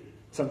tape,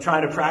 so I'm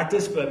trying to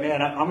practice, but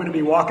man, I'm going to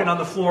be walking on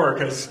the floor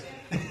because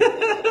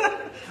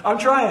I'm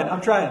trying.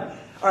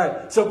 All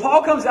right, so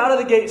Paul comes out of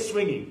the gate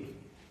swinging,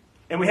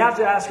 and we have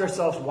to ask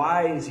ourselves,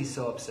 why is he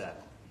so upset?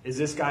 Is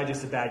this guy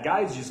just a bad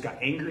guy? Has he just got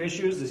anger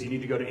issues? Does he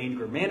need to go to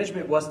anger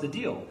management? What's the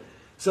deal?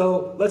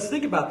 So let's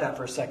think about that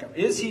for a second.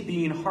 Is he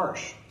being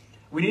harsh?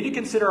 we need to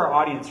consider our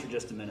audience for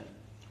just a minute.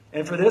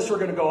 And for this, we're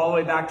going to go all the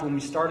way back to when we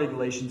started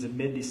Galatians in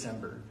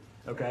mid-December.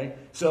 Okay?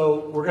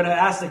 So we're going to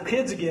ask the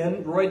kids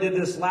again. Roy did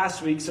this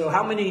last week. So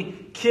how many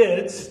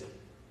kids,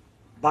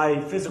 by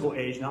physical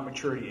age, not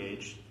maturity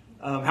age,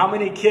 how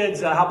many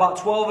kids, how about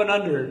 12 and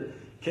under,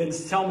 can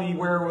tell me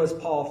where was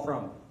Paul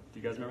from? Do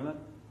you guys remember that?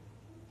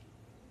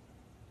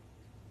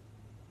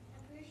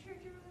 I'm pretty sure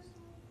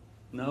Jerusalem.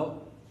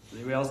 No?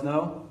 Anybody else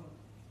know?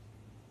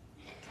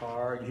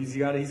 He's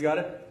got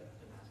it?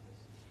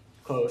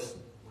 Close.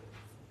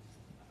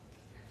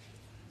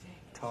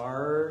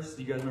 Tars,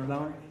 do you guys remember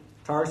that one?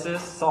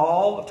 Tarsus,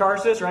 Saul of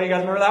Tarsus, right? You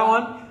guys remember that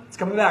one? It's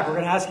coming back. We're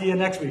going to ask you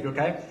next week,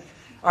 okay?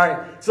 All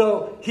right,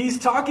 so he's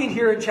talking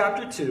here in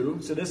chapter 2.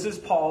 So this is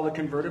Paul, the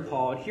converted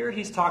Paul. And here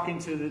he's talking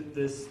to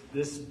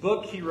this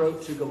book he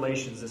wrote to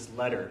Galatians, this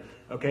letter.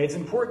 Okay, it's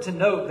important to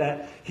note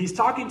that he's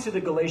talking to the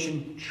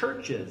Galatian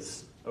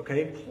churches,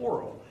 okay,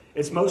 plural.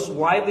 It's most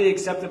widely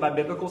accepted by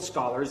biblical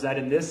scholars that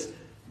in this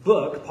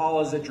book,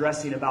 Paul is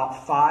addressing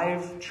about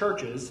 5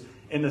 churches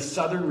in the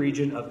southern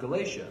region of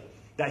Galatia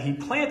that he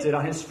planted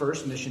on his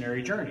first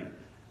missionary journey.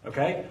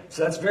 Okay,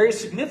 so that's very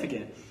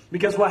significant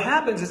because what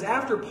happens is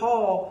after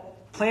Paul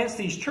plants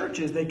these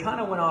churches, they kind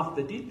of went off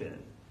the deep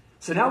end.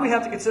 So now we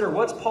have to consider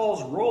what's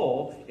Paul's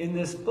role in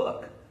this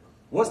book.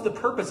 What's the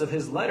purpose of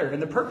his letter?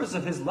 And the purpose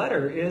of his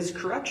letter is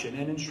correction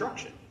and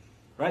instruction.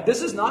 Right?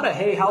 This is not a,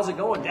 hey, how's it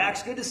going,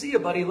 Dax? Good to see you,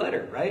 buddy,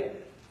 letter, right?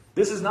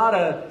 This is not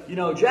a,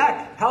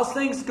 Jack, how's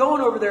things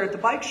going over there at the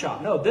bike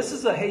shop? No, this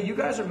is a, hey, you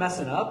guys are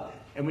messing up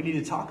and we need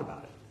to talk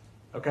about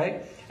it.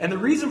 Okay? And the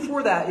reason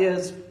for that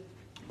is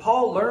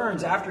Paul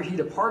learns after he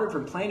departed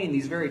from planting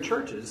these very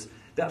churches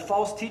that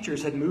false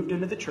teachers had moved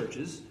into the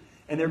churches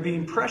and they're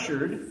being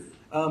pressured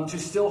to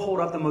still hold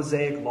up the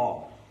Mosaic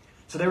law.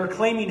 So they were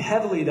claiming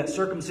heavily that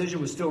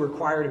circumcision was still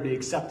required to be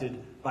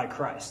accepted by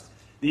Christ.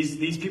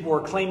 These people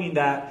were claiming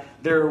that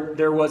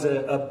there was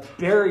a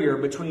barrier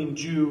between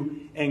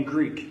Jew and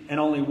Greek, and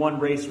only one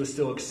race was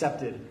still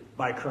accepted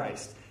by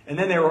Christ. And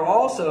then they were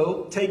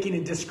also taking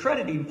and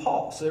discrediting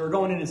Paul. So they were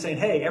going in and saying,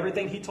 hey,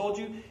 everything he told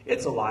you,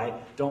 it's a lie.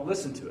 Don't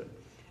listen to it.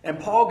 And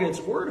Paul gets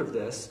word of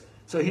this,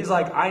 so he's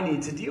like, I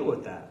need to deal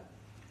with that.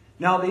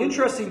 Now, the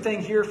interesting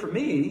thing here for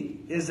me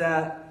is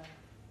that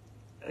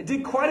I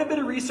did quite a bit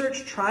of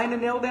research trying to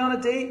nail down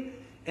a date,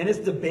 and it's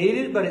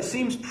debated, but it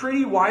seems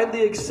pretty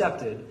widely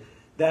accepted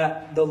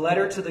that the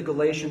letter to the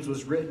Galatians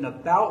was written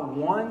about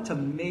 1 to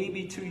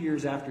maybe 2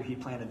 years after he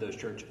planted those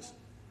churches.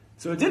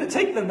 So it didn't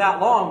take them that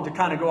long to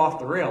kind of go off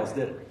the rails,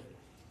 did it?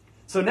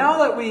 So now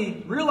that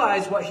we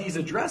realize what he's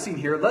addressing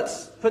here,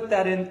 let's put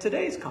that in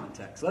today's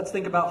context. Let's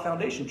think about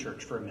Foundation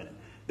Church for a minute.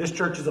 This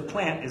church is a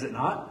plant, is it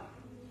not?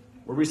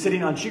 Were we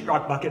sitting on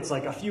sheetrock buckets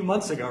like a few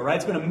months ago, right?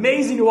 It's been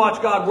amazing to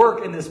watch God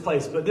work in this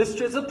place. But this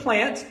is a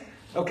plant,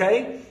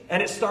 okay?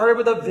 And it started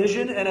with a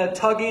vision and a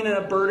tugging and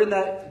a burden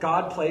that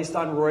God placed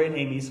on Roy and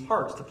Amy's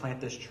hearts to plant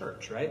this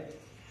church, right?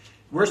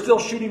 We're still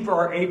shooting for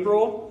our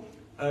April.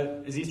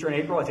 Is Easter in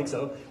April? I think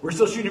so. We're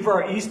still shooting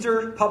for our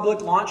Easter public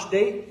launch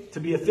date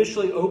to be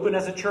officially open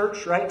as a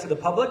church, right, to the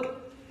public.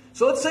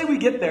 So let's say we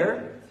get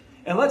there,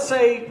 and let's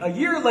say a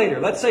year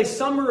later, let's say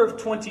summer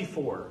of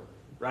 24,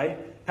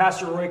 right?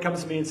 Pastor Roy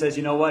comes to me and says,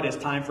 you know what, it's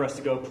time for us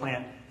to go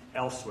plant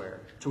elsewhere.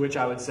 To which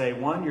I would say,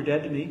 1, you're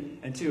dead to me,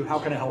 and 2, how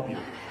can I help you?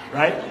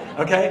 Right?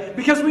 Okay?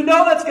 Because we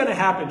know that's going to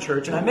happen,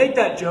 church, and I make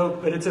that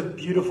joke, but it's a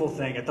beautiful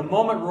thing. At the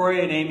moment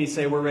Roy and Amy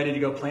say we're ready to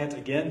go plant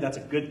again, that's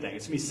a good thing.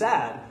 It's going to be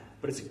sad,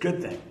 but it's a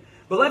good thing.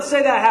 But let's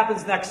say that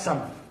happens next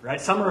summer, right?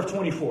 Summer of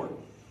 24.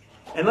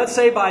 And let's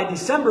say by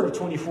December of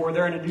 24,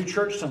 they're in a new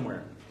church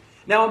somewhere.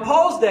 Now, in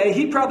Paul's day,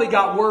 he probably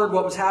got word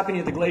what was happening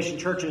at the Galatian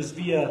churches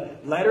via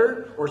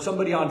letter or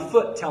somebody on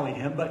foot telling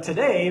him. But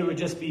today, it would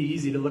just be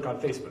easy to look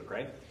on Facebook,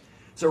 right?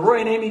 So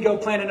Roy and Amy go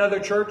plant another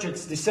church.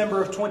 It's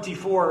December of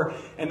 24.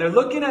 And they're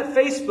looking at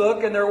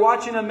Facebook and they're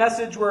watching a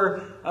message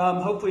where,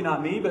 hopefully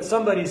not me, but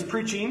somebody's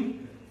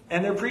preaching.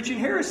 And they're preaching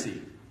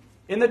heresy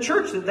in the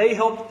church that they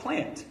helped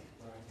plant.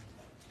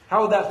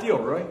 How would that feel,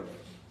 Roy?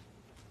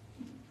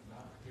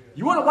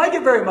 You wouldn't like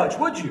it very much,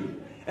 would you?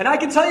 And I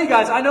can tell you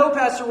guys, I know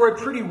Pastor Roy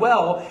pretty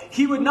well.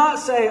 He would not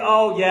say,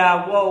 oh,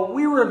 yeah, well,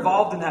 we were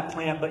involved in that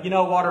plant, but,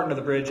 water under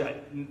the bridge,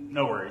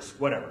 no worries,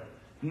 whatever.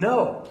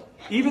 No.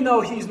 Even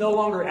though he's no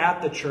longer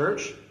at the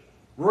church,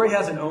 Roy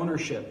has an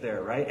ownership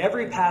there, right?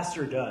 Every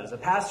pastor does. A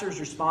pastor's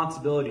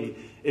responsibility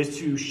is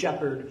to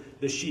shepherd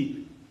the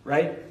sheep,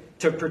 right?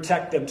 To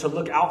protect them, to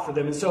look out for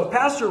them. And so if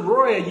Pastor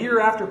Roy, a year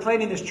after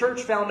planting this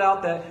church, found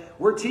out that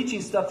we're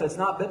teaching stuff that's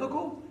not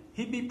biblical,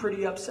 he'd be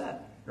pretty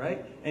upset.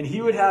 Right? And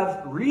he would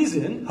have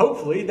reason,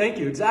 hopefully, thank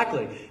you,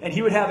 exactly. And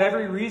he would have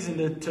every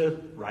reason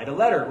to write a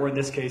letter, or in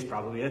this case,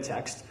 probably a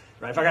text.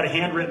 Right? If I got a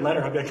handwritten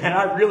letter, I'd be like, man,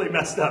 I really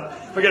messed up.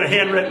 If I got a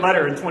handwritten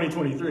letter in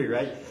 2023,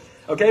 right?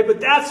 Okay, but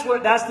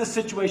that's the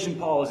situation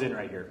Paul is in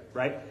right here,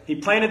 right? He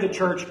planted the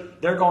church,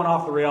 they're going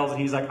off the rails, and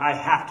he's like, I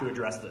have to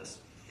address this.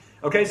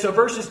 Okay, so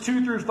verses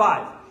 2 through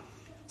 5.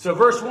 So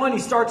verse 1, he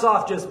starts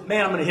off just,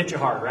 man, I'm going to hit you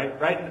hard, right?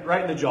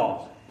 Right in the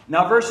jaw.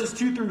 Now, verses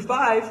 2 through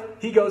 5,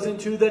 he goes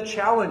into the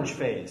challenge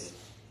phase.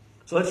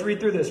 So let's read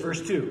through this.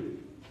 Verse 2.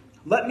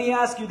 Let me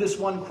ask you this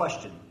one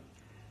question.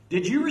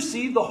 Did you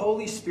receive the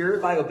Holy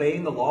Spirit by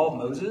obeying the law of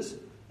Moses?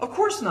 Of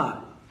course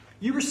not.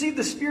 You received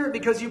the Spirit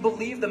because you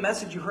believed the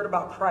message you heard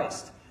about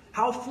Christ.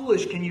 How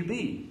foolish can you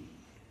be?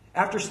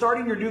 After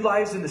starting your new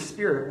lives in the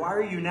Spirit, why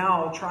are you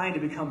now trying to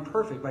become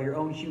perfect by your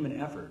own human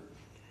effort?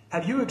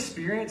 Have you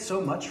experienced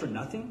so much for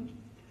nothing?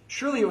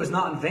 Surely it was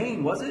not in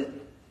vain, was it?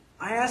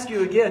 I ask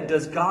you again,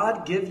 does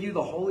God give you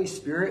the Holy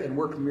Spirit and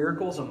work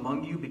miracles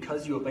among you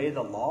because you obey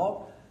the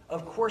law?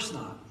 Of course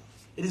not.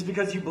 It is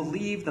because you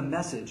believe the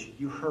message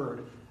you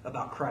heard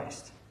about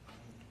Christ.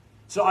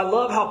 So I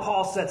love how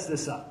Paul sets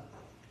this up.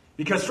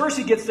 Because first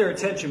he gets their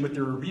attention with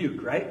the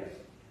rebuke, right?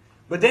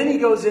 But then he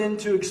goes in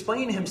to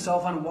explain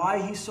himself on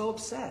why he's so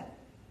upset.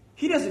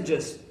 He doesn't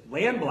just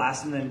land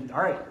blast and then,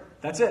 all right,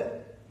 that's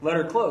it. Let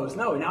her close.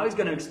 No, now he's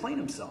going to explain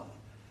himself.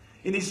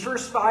 In these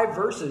first 5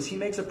 verses, he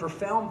makes a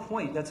profound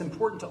point that's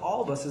important to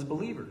all of us as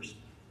believers.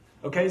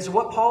 Okay, so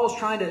what Paul is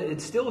trying to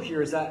instill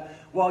here is that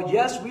while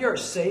yes, we are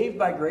saved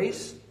by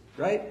grace,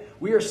 right?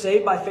 We are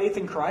saved by faith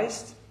in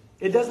Christ.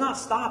 It does not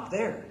stop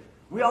there.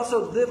 We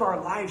also live our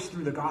lives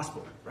through the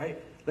gospel,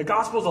 right? The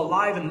gospel is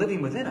alive and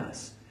living within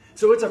us.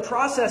 So it's a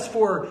process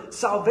for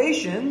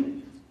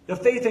salvation, the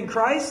faith in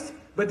Christ,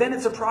 but then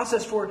it's a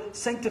process for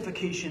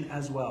sanctification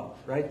as well,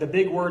 right? The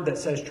big word that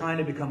says trying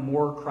to become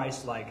more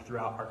Christ-like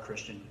throughout our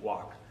Christian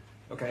walk,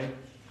 okay?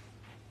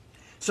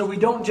 So we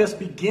don't just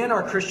begin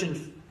our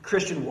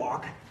Christian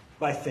walk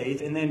by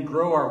faith and then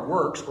grow our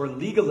works or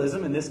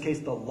legalism, in this case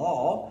the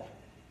law.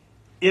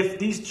 If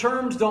these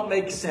terms don't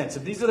make sense,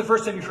 if these are the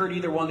first time you've heard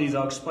either one of these,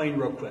 I'll explain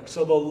real quick.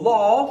 So the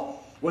law,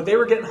 what they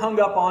were getting hung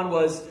up on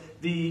was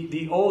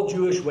the old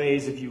Jewish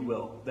ways, if you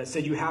will, that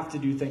said you have to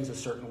do things a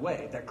certain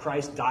way, that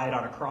Christ died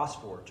on a cross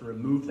for, to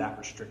remove that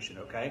restriction,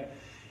 okay?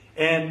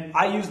 And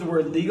I use the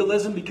word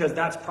legalism because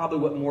that's probably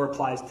what more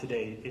applies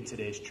today in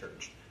today's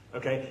church,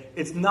 okay?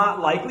 It's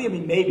not likely, I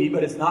mean maybe,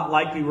 but it's not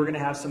likely we're going to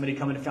have somebody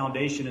come into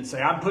Foundation and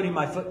say, I'm putting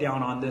my foot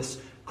down on this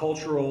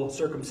cultural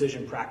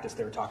circumcision practice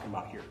they were talking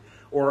about here.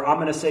 Or I'm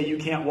going to say you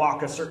can't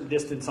walk a certain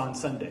distance on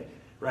Sunday.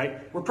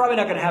 Right? We're probably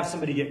not going to have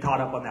somebody get caught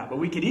up on that. But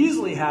we could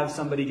easily have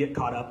somebody get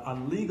caught up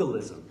on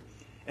legalism.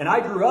 And I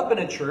grew up in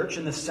a church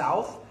in the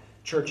South,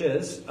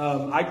 churches.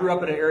 I grew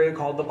up in an area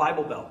called the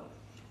Bible Belt.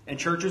 And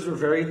churches were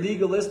very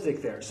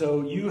legalistic there.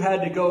 So you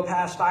had to go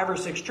past 5 or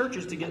 6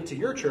 churches to get to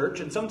your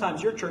church. And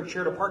sometimes your church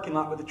shared a parking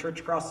lot with the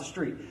church across the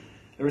street.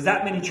 There was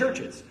that many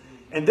churches.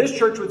 And this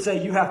church would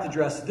say you have to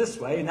dress this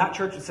way, and that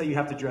church would say you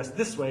have to dress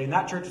this way, and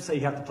that church would say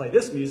you have to play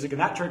this music, and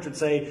that church would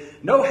say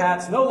no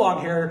hats, no long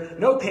hair,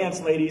 no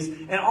pants, ladies,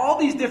 and all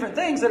these different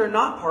things that are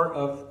not part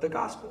of the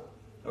gospel.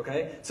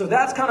 Okay? So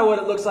that's kind of what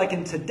it looks like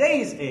in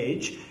today's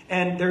age,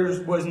 and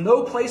there was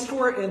no place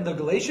for it in the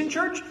Galatian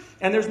church,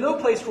 and there's no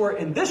place for it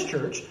in this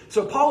church.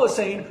 So Paul is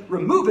saying,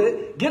 remove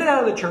it, get it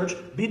out of the church,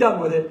 be done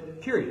with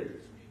it,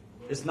 period.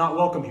 It's not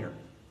welcome here.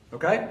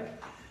 Okay?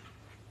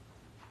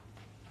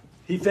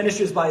 He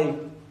finishes by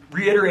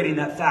reiterating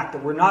that fact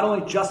that we're not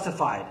only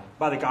justified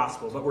by the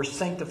gospel, but we're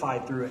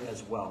sanctified through it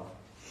as well.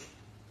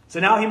 So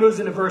now he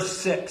moves into verse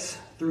 6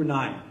 through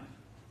 9.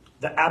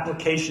 The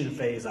application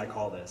phase, I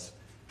call this.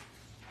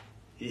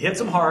 He hits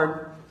them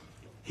hard.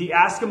 He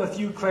asks them a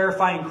few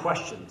clarifying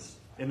questions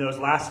in those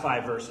last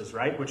 5 verses,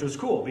 right? Which was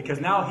cool,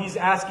 because now he's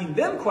asking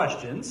them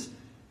questions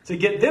to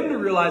get them to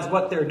realize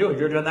what they're doing.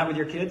 Have you ever done that with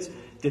your kids?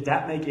 Did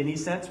that make any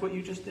sense, what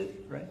you just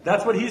did? Right?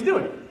 That's what he's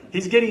doing.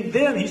 He's getting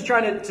them, he's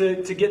trying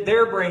to get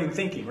their brain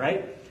thinking,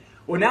 right?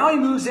 Well, now he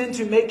moves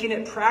into making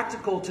it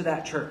practical to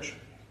that church.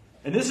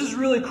 And this is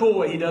really cool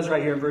what he does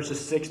right here in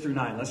verses 6 through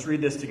 9. Let's read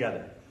this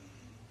together.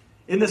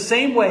 In the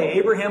same way,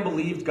 Abraham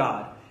believed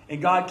God,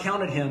 and God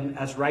counted him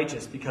as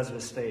righteous because of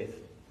his faith.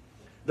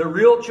 The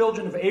real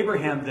children of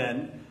Abraham,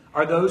 then,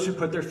 are those who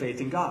put their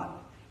faith in God.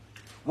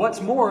 What's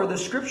more, the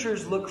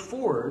scriptures look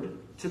forward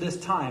to this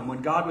time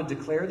when God would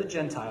declare the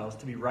Gentiles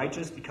to be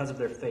righteous because of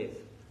their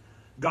faith.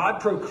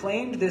 God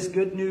proclaimed this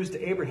good news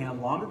to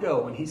Abraham long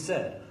ago when he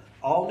said,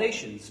 all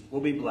nations will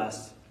be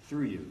blessed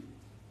through you.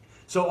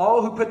 So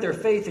all who put their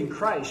faith in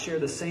Christ share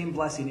the same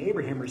blessing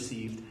Abraham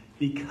received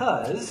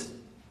because,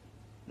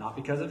 not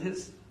because of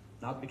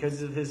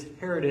his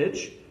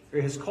heritage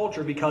or his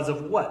culture, because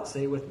of what?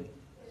 Say it with me.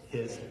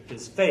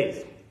 His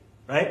faith,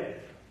 right?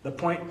 The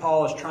point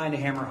Paul is trying to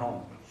hammer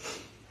home.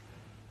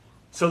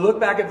 So look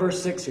back at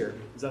verse 6 here.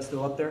 Is that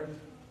still up there?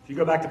 If you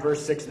go back to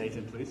verse 6,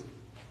 Nathan, please.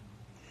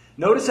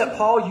 Notice that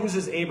Paul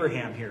uses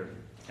Abraham here.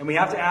 And we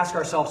have to ask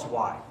ourselves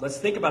why. Let's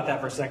think about that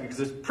for a second because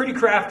it's pretty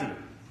crafty.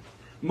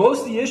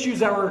 Most of the issues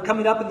that were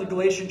coming up in the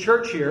Galatian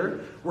church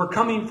here were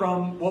coming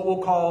from what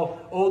we'll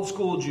call old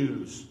school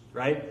Jews,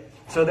 right?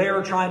 So they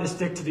were trying to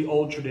stick to the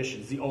old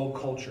traditions, the old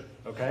culture,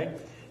 okay?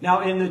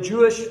 Now in the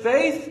Jewish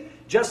faith,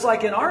 just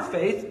like in our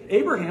faith,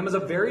 Abraham is a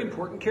very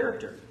important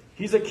character.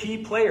 He's a key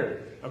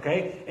player,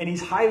 okay? And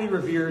he's highly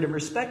revered and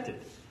respected.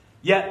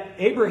 Yet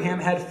Abraham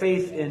had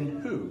faith in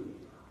who?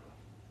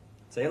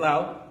 Say it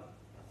loud.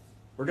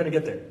 We're going to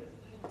get there.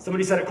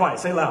 Somebody said it quiet.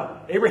 Say it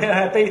loud. Abraham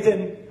had faith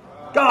in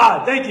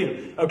God. Thank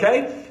you.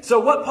 Okay? So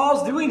what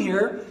Paul's doing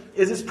here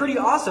is it's pretty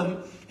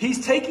awesome.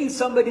 He's taking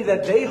somebody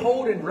that they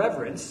hold in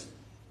reverence,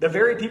 the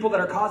very people that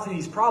are causing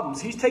these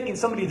problems. He's taking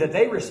somebody that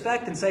they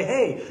respect and say,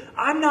 hey,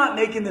 I'm not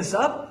making this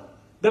up.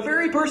 The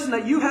very person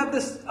that you have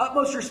this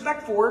utmost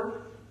respect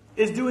for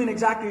is doing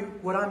exactly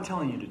what I'm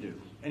telling you to do.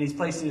 And he's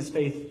placing his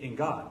faith in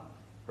God,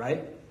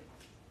 right?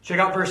 Check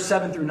out verse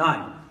 7 through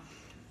 9.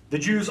 The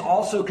Jews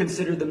also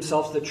considered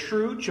themselves the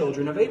true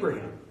children of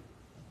Abraham.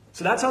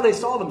 So that's how they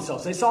saw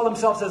themselves. They saw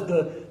themselves as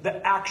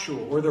the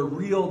actual or the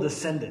real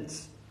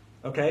descendants.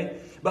 Okay?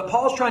 But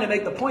Paul's trying to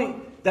make the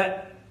point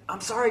that,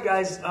 I'm sorry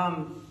guys,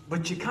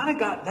 but you kind of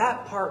got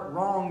that part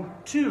wrong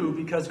too,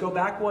 because go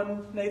back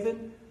one,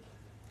 Nathan.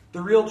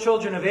 The real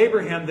children of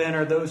Abraham then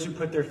are those who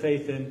put their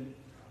faith in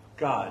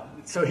God.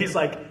 So he's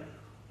like,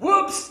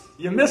 whoops,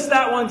 you missed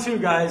that one too,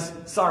 guys.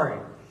 Sorry.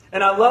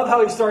 And I love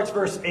how he starts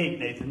verse 8,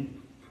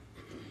 Nathan.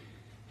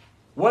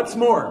 What's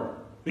more?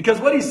 Because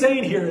what he's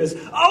saying here is,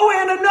 oh,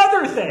 and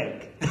another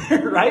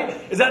thing,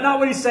 right? Is that not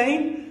what he's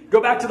saying? Go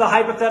back to the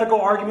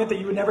hypothetical argument that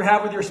you would never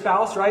have with your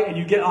spouse, right? And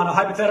you get on a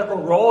hypothetical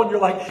roll and you're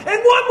like, and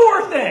one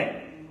more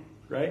thing,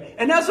 right?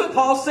 And that's what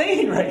Paul's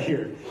saying right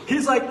here.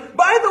 He's like,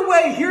 by the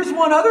way, here's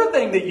one other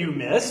thing that you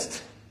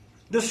missed.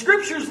 The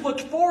scriptures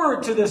looked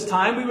forward to this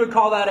time. We would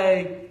call that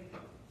a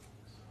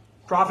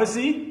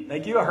prophecy.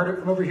 Thank you. I heard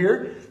it from over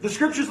here. The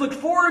scriptures looked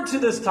forward to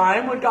this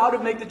time when God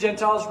would make the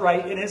Gentiles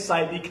right in his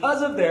sight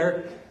because of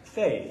their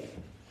faith.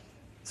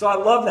 So I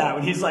love that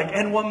when he's like,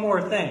 and one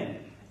more thing.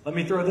 Let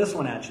me throw this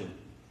one at you.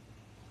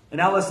 And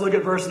now let's look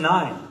at verse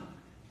 9.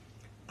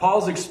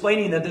 Paul's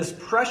explaining that this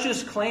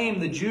precious claim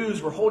the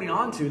Jews were holding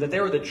on to, that they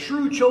were the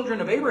true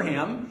children of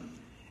Abraham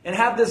and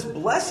have this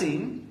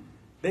blessing,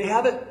 they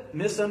have it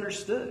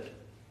misunderstood.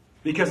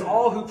 Because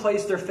all who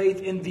place their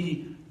faith in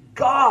the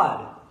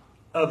God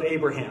of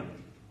Abraham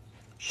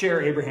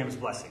share Abraham's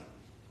blessing.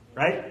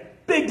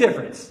 Right? Big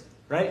difference.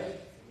 Right?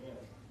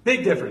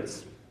 Big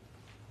difference.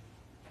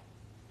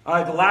 All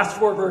right, the last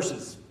 4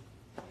 verses.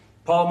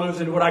 Paul moves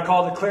into what I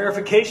call the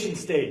clarification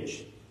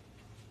stage.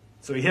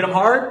 So he hit them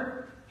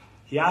hard.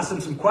 He asked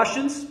them some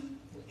questions.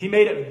 He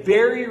made it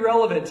very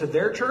relevant to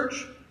their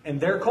church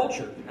and their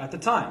culture at the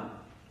time.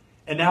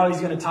 And now he's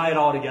going to tie it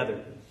all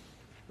together.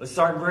 Let's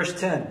start in verse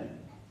 10.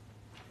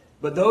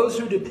 But those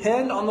who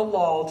depend on the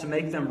law to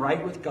make them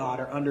right with God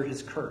are under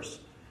his curse.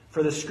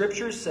 For the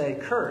scriptures say,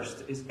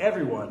 cursed is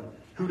everyone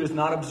who does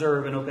not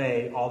observe and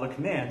obey all the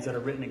commands that are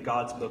written in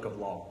God's book of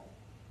law.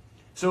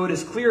 So it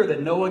is clear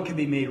that no one can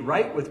be made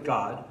right with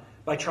God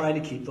by trying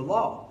to keep the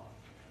law.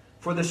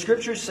 For the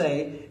scriptures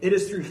say, it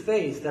is through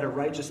faith that a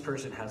righteous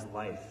person has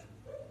life.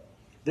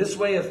 This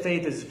way of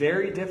faith is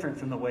very different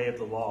from the way of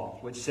the law,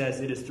 which says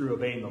it is through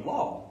obeying the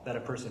law that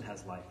a person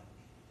has life.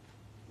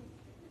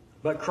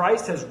 But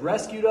Christ has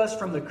rescued us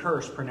from the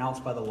curse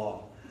pronounced by the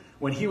law.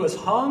 When he was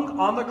hung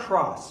on the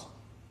cross,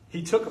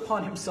 he took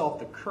upon himself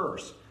the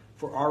curse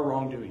for our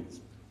wrongdoings.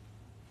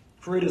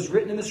 For it is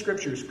written in the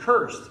scriptures,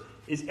 cursed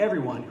is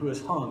everyone who is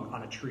hung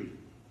on a tree.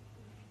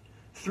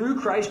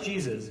 Through Christ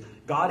Jesus,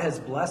 God has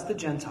blessed the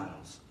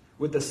Gentiles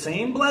with the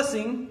same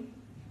blessing,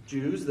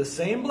 Jews, the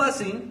same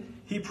blessing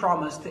he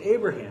promised to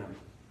Abraham,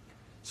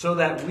 so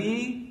that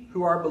we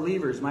who are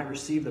believers might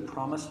receive the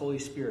promised Holy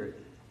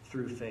Spirit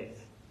through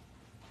faith.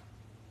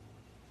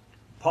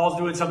 Paul's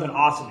doing something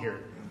awesome here.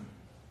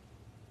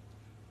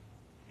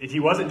 If he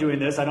wasn't doing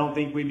this, I don't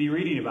think we'd be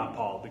reading about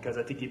Paul, because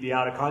I think he'd be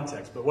out of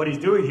context. But what he's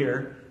doing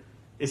here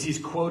is he's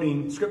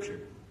quoting Scripture,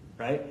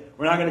 right?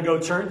 We're not going to go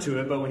turn to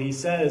it, but when he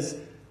says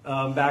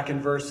back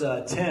in verse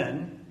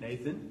 10,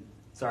 Nathan,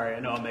 sorry, I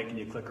know I'm making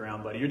you click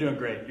around, buddy. You're doing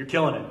great. You're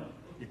killing it.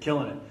 You're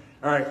killing it.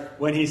 All right,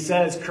 when he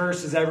says,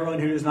 cursed is everyone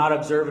who does not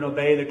observe and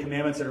obey the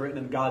commandments that are written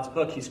in God's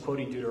book, he's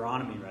quoting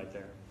Deuteronomy right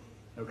there,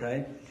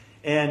 okay?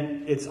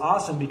 And it's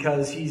awesome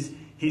because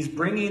he's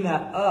bringing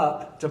that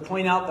up to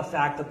point out the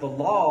fact that the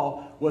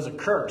law was a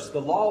curse.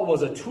 The law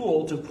was a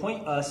tool to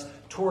point us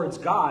towards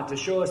God, to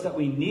show us that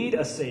we need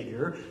a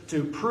Savior,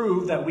 to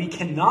prove that we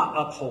cannot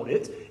uphold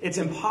it. It's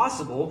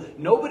impossible.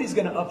 Nobody's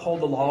going to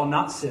uphold the law and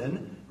not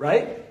sin,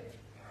 right?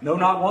 No,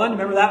 not one.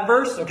 Remember that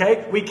verse?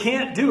 Okay, we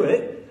can't do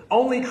it.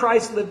 Only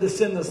Christ lived the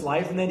sinless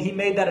life, and then he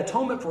made that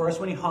atonement for us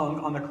when he hung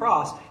on the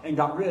cross and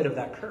got rid of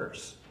that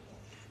curse.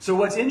 So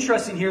what's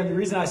interesting here, and the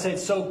reason I say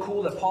it's so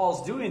cool that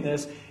Paul's doing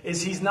this,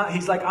 is he's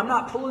like, I'm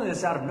not pulling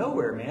this out of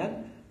nowhere,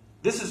 man.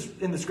 This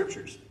is in the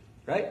scriptures,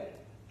 right?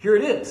 Here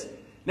it is.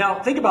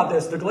 Now, think about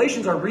this. The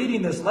Galatians are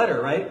reading this letter,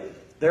 right?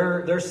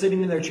 They're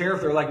sitting in their chair,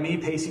 if they're like me,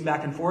 pacing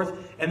back and forth,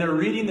 and they're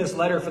reading this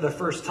letter for the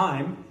first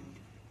time,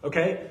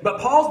 okay? But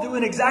Paul's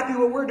doing exactly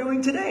what we're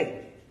doing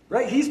today,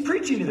 right? He's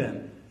preaching to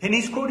them. And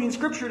he's quoting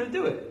scripture to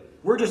do it.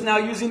 We're just now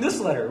using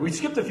this letter. We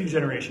skipped a few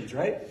generations,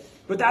 right?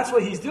 But that's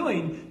what he's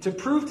doing to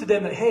prove to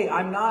them that, hey,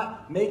 I'm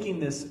not making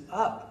this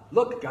up.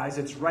 Look, guys,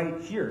 it's right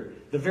here.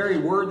 The very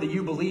word that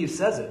you believe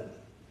says it.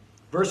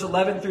 Verse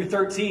 11 through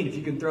 13, if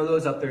you can throw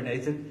those up there,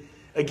 Nathan.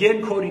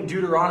 Again, quoting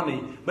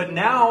Deuteronomy. But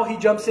now he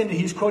jumps in and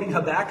he's quoting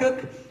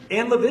Habakkuk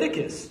and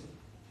Leviticus.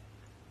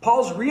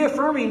 Paul's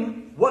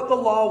reaffirming what the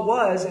law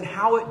was and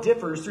how it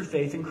differs through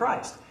faith in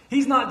Christ.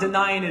 He's not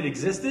denying it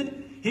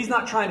existed. He's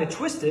not trying to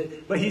twist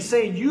it, but he's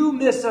saying you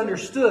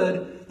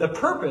misunderstood the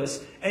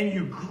purpose and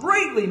you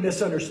greatly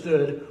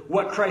misunderstood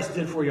what Christ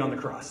did for you on the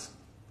cross.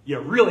 You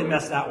really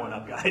messed that one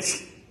up,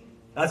 guys.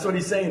 That's what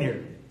he's saying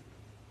here.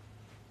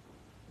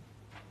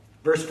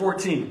 Verse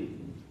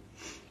 14.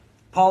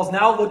 Paul's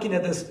now looking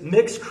at this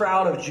mixed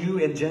crowd of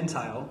Jew and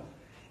Gentile.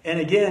 And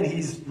again,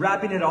 he's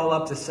wrapping it all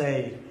up to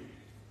say,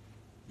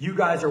 you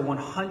guys are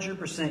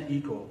 100%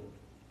 equal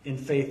in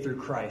faith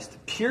through Christ.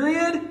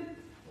 Period.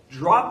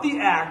 Drop the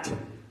act.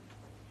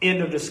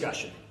 End of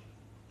discussion.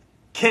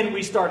 Can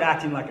we start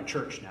acting like a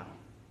church now?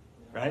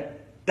 Right?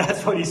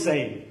 That's what he's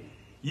saying.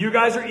 You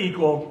guys are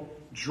equal.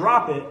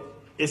 Drop it.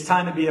 It's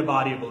time to be a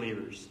body of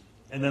believers.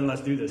 And then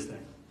let's do this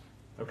thing.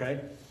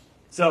 Okay?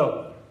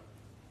 So,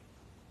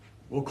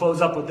 we'll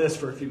close up with this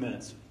for a few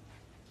minutes.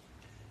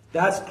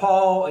 That's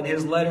Paul and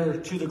his letter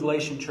to the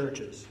Galatian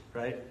churches,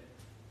 right?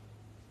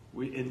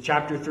 In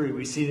chapter 3,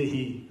 we see that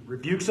he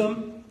rebukes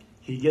them.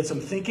 He gets them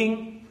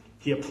thinking.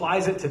 He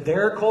applies it to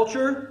their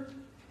culture.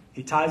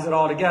 He ties it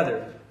all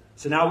together.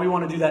 So now we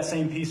want to do that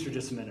same piece for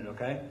just a minute,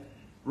 okay?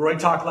 Roy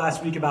talked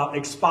last week about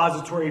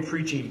expository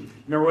preaching.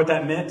 Remember what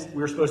that meant?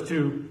 We were supposed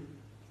to...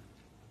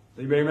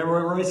 Anybody remember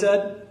what Roy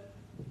said?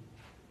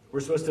 We're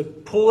supposed to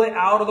pull it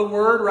out of the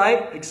word,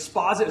 right?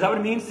 Exposit. Is that what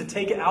it means? To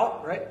take it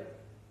out, right?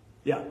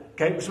 Yeah.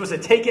 Okay. We're supposed to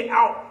take it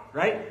out,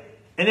 right?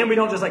 And then we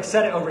don't just like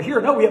set it over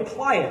here. No, we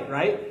apply it,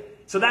 right?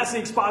 So that's the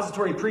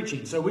expository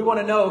preaching. So we want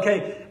to know,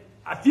 okay,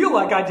 I feel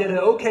like I did an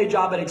okay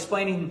job at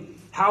explaining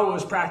how it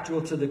was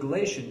practical to the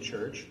Galatian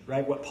church,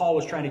 right? What Paul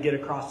was trying to get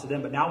across to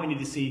them. But now we need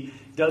to see,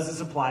 does this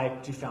apply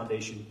to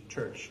Foundation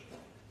Church?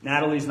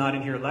 Natalie's not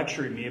in here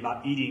lecturing me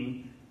about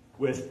eating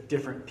with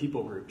different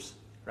people groups,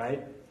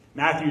 right?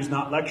 Matthew's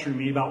not lecturing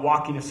me about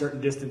walking a certain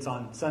distance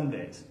on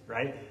Sundays,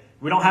 right?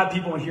 We don't have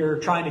people in here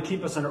trying to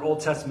keep us under Old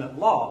Testament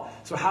law.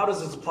 So how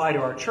does this apply to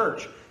our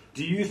church?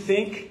 Do you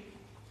think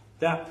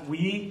that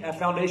we at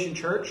Foundation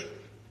Church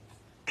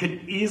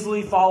could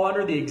easily fall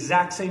under the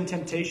exact same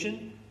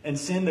temptation and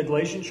sin the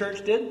Galatian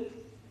church did?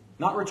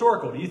 Not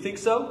rhetorical. Do you think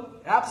so?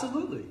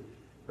 Absolutely,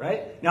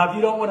 right? Now, if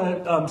you don't want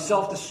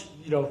to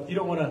you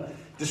don't want to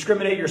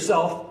discriminate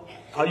yourself,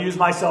 I'll use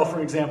myself for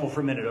an example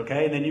for a minute,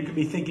 okay? And then you can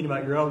be thinking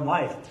about your own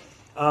life.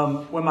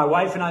 When my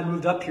wife and I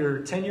moved up here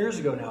 10 years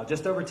ago now,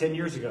 just over 10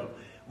 years ago,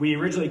 we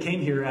originally came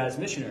here as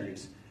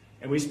missionaries.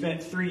 And we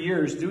spent 3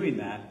 years doing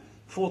that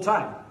full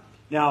time.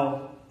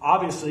 Now,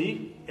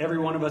 obviously, every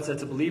one of us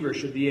that's a believer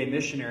should be a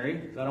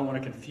missionary. I don't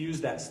want to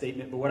confuse that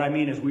statement, but what I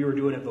mean is we were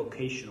doing it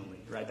vocationally,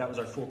 right? That was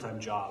our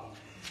full-time job.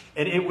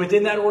 And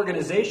within that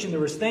organization, there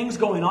was things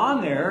going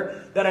on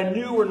there that I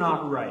knew were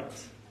not right,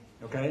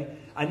 okay?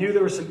 I knew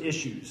there were some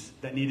issues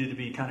that needed to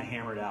be kind of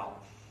hammered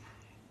out.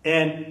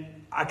 And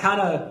I kind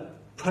of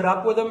put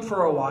up with them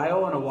for a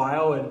while.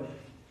 And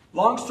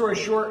long story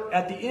short,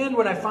 at the end,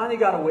 when I finally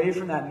got away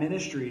from that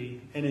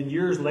ministry, and in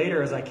years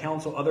later, as I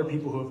counsel other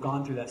people who have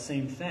gone through that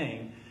same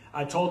thing,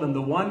 I told them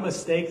the one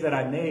mistake that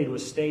I made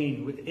was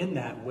staying within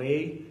that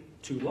way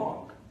too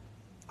long.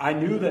 I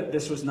knew that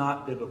this was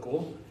not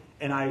biblical,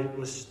 and I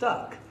was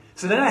stuck.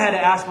 So then I had to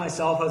ask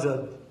myself, as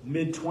a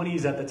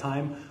mid-20s at the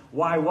time,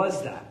 why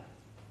was that?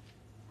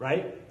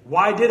 Right?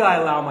 Why did I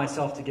allow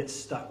myself to get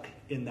stuck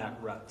in that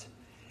rut?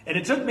 And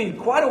it took me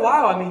quite a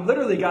while, I mean,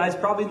 literally, guys,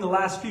 probably in the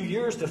last few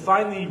years to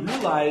finally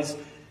realize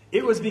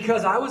it was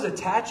because I was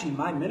attaching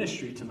my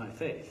ministry to my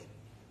faith.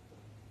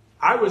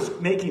 I was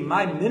making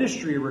my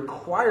ministry a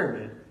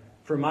requirement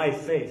for my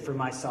faith, for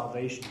my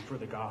salvation, for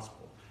the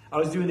gospel. I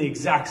was doing the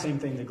exact same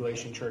thing the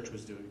Galatian church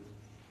was doing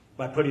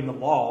by putting the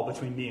law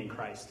between me and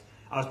Christ.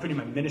 I was putting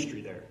my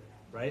ministry there,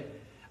 right?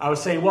 I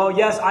was saying, well,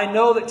 yes, I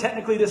know that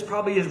technically this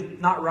probably is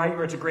not right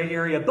or it's a gray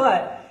area,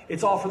 but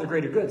it's all for the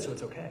greater good, so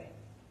it's okay,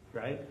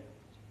 right?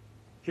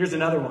 Here's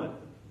another one.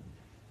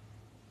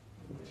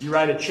 You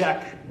write a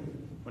check.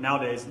 Well,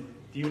 nowadays,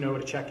 do you know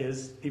what a check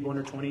is? People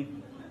under 20? You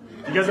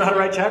guys know how to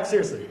write checks?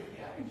 Seriously.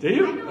 Do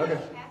you? Okay.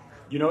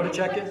 You know what a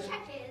check is?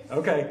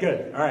 Okay,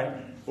 good. All right.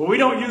 Well, we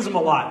don't use them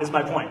a lot, is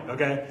my point,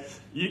 okay?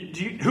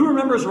 Who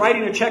remembers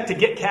writing a check to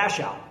get cash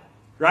out,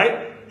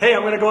 right? Hey,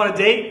 I'm going to go on a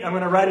date. I'm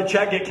going to write a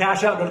check, get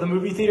cash out, go to the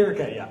movie theater.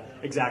 Okay, yeah,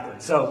 exactly.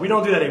 So we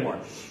don't do that anymore.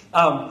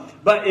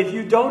 But if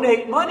you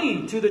donate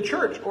money to the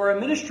church or a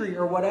ministry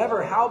or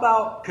whatever, how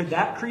about, could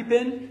that creep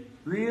in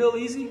real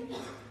easy?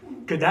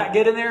 Could that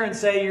get in there and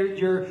say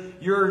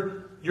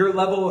your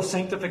level of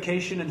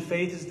sanctification and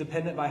faith is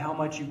dependent by how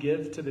much you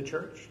give to the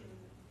church?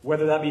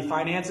 Whether that be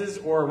finances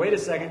or, wait a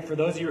second, for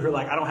those of you who are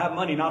like, I don't have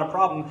money, not a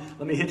problem.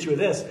 Let me hit you with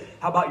this.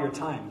 How about your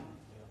time?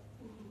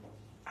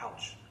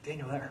 Ouch.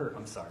 Daniel, that hurt.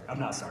 I'm sorry. I'm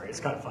not sorry. It's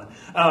kind of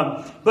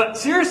fun. But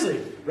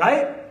seriously,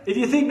 right? If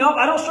you think, no,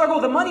 I don't struggle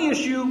with the money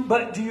issue,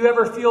 but do you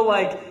ever feel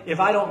like if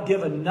I don't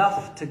give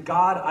enough to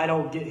God, I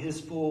don't get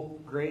his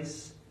full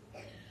grace?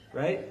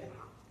 Right?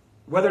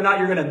 Whether or not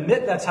you're going to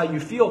admit that's how you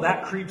feel,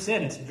 that creeps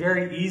in. It's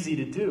very easy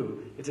to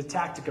do. It's a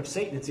tactic of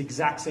Satan. It's the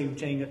exact same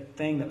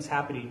thing that was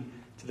happening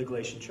to the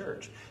Galatian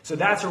church. So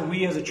that's where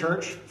we as a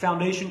church,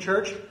 Foundation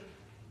Church,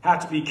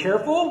 have to be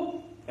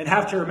careful and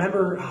have to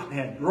remember, oh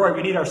man, Roy,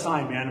 we need our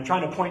sign, man. I'm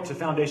trying to point to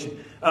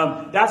foundation.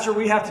 That's where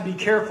we have to be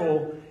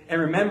careful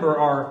and remember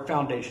our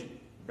foundation,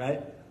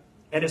 right?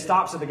 And it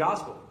stops at the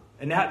gospel.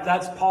 And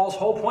that's Paul's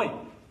whole point.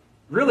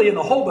 Really, in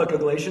the whole book of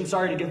Galatians,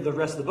 sorry to give the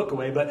rest of the book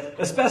away, but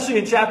especially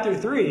in chapter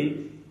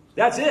 3,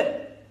 that's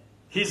it.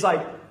 He's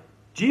like,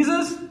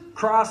 Jesus,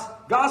 cross,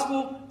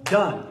 gospel,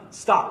 done.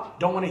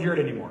 Stop. Don't want to hear it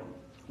anymore.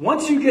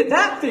 Once you get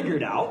that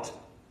figured out,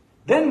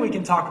 then we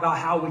can talk about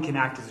how we can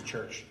act as a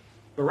church.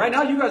 But right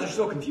now, you guys are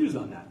still confused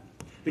on that.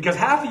 Because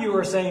half of you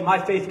are saying, my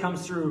faith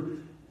comes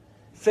through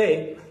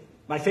faith.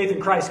 My faith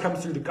in Christ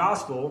comes through the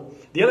gospel.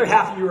 The other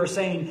half of you are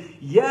saying,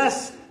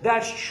 yes,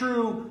 that's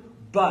true,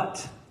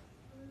 but.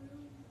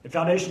 In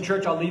Foundation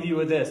Church, I'll leave you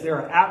with this. There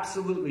are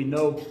absolutely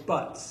no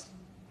buts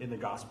in the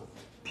gospel,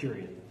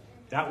 period.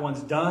 That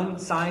one's done,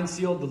 signed,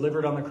 sealed,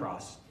 delivered on the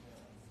cross.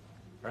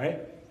 Right?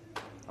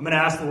 I'm going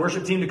to ask the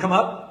worship team to come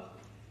up.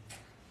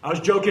 I was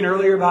joking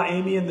earlier about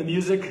Amy and the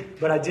music,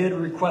 but I did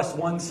request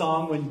one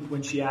song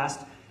when she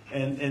asked.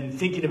 And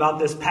thinking about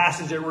this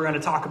passage that we're going to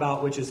talk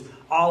about, which is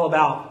all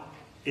about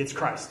it's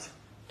Christ.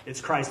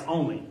 It's Christ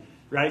only.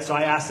 Right? So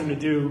I asked them to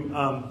do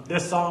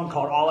this song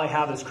called All I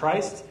Have Is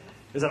Christ.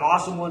 It's an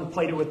awesome one. I've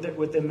played it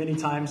with them many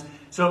times.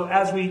 So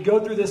as we go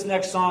through this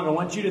next song, I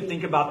want you to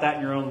think about that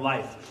in your own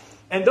life.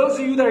 And those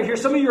of you that are here,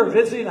 some of you are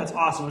visiting. That's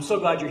awesome. I'm so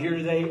glad you're here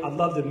today. I'd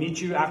love to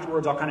meet you.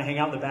 Afterwards, I'll kind of hang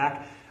out in the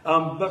back.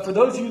 But for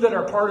those of you that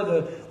are part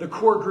of the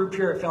core group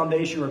here at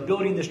Foundation, we're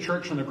building this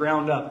church from the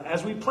ground up.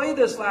 As we play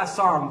this last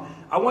song,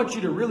 I want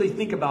you to really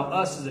think about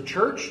us as a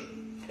church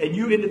and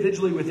you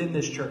individually within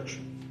this church.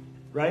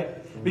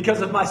 Right?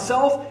 Because if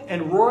myself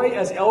and Roy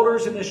as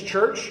elders in this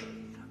church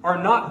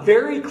are not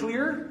very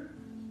clear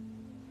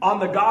on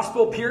the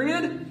gospel,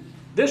 period,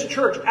 this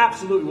church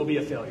absolutely will be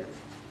a failure.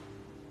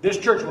 This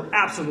church will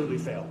absolutely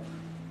fail.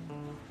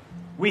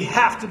 We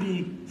have to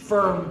be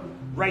firm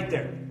right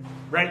there,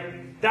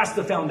 right? That's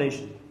the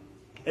foundation.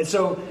 And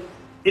so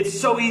it's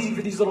so easy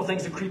for these little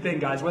things to creep in,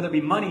 guys, whether it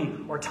be money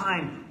or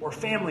time or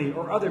family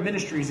or other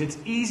ministries. It's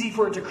easy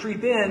for it to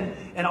creep in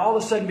and all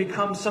of a sudden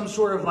become some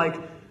sort of like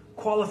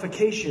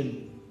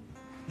qualification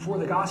for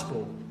the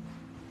gospel.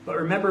 But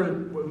remember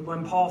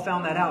when Paul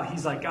found that out,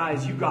 he's like,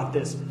 guys, you got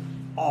this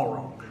all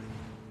wrong.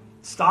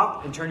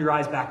 Stop and turn your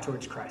eyes back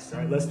towards Christ. All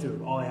right, let's do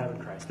it. All I have in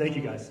Christ. Thank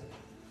you, guys.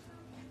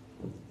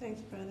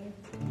 Thanks, brother.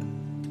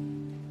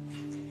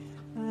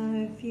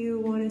 If you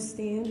want to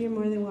stand, you're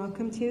more than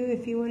welcome to.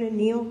 If you want to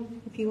kneel,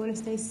 if you want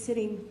to stay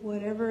sitting,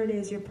 whatever it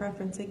is, your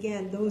preference.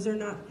 Again, those are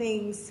not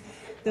things,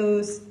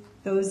 those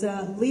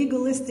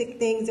legalistic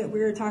things that we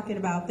were talking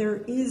about.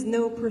 There is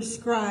no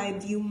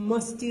prescribed, you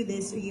must do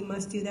this or you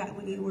must do that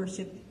when you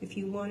worship. If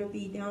you want to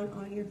be down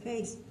on your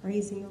face,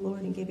 praising the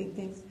Lord and giving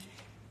thanks,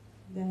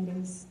 that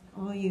is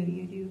all you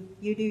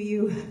do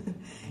you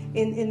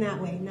in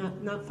that way,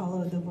 not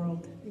follow the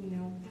world,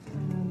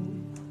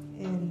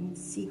 and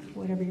seek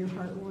whatever your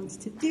heart wants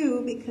to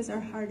do, because our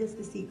heart is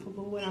deceitful.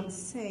 But what I'm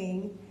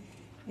saying,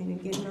 and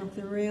getting off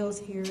the rails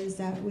here, is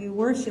that we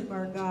worship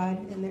our God,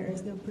 and there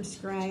is no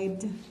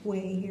prescribed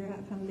way here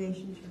at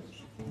Foundation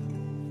Church.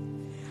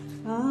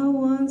 I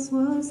once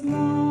was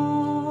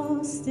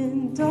lost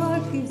in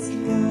darkest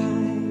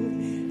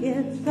night,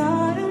 yet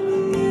thought I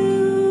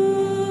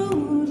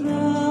knew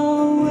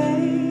the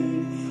way,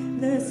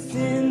 the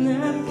sin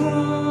that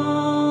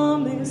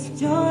promised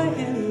joy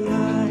and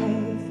life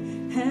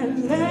had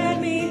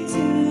led me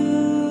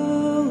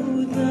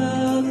to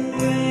the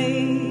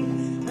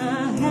grave. I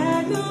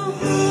had no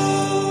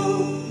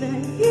hope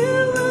that you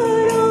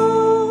would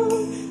own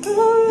a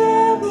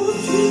rebel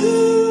to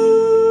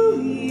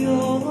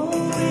your will,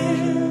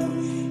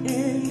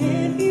 and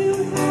if you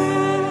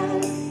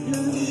had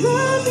not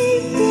loved me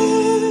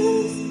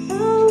first, I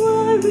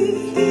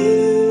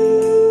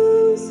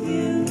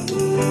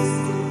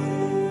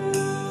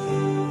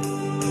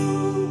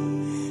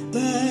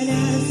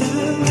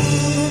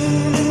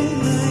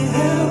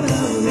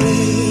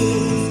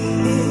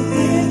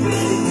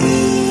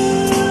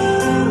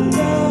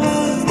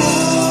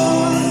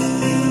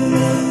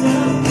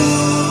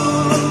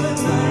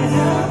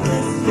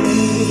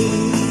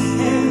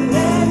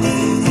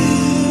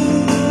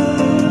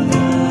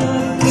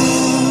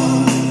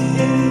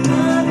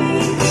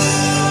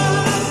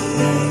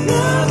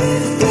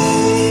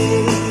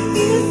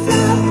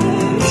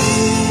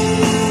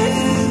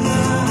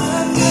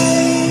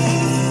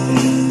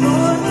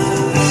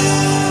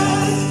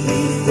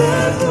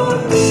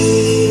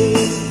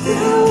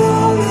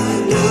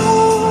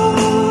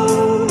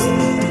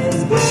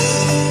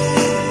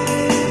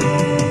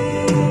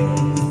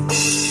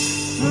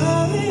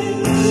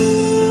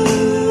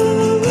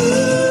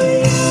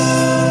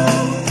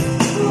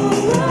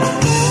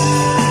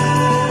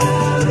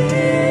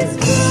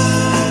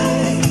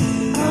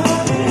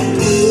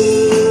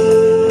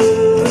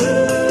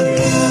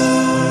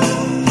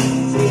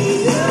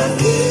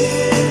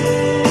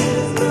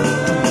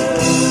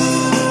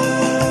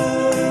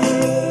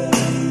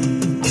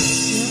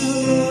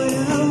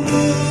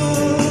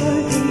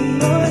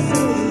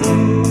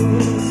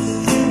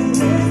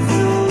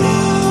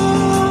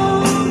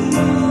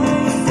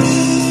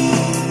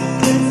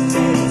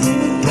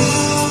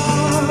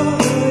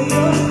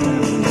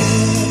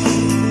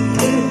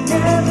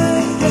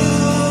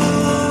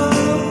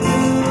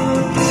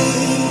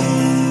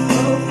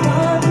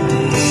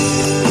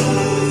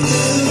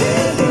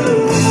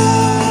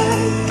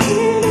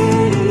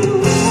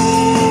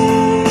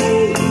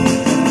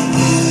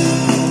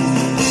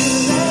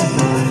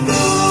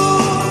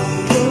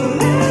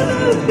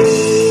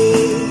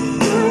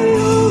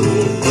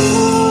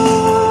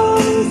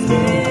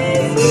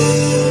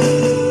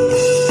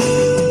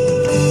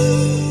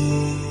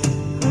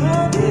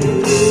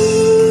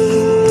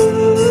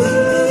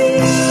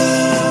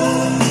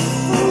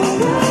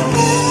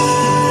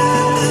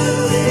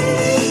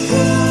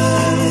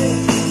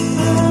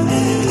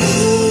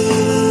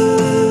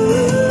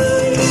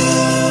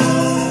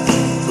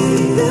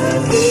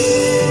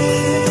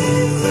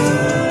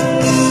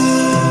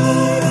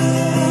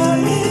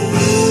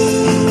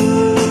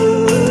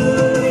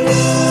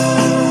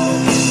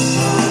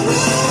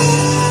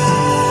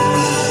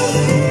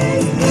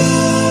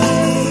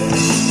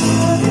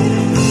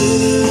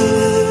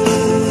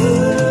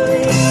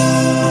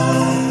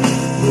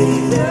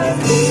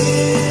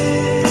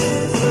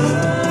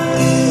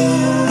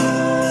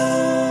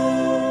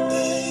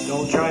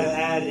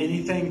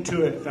anything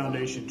to it,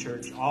 Foundation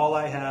Church. All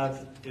I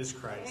have is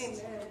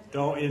Christ. Amen.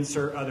 Don't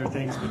insert other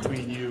things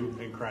between you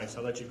and Christ.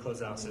 I'll let you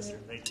close out, sister.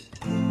 Thank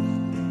you.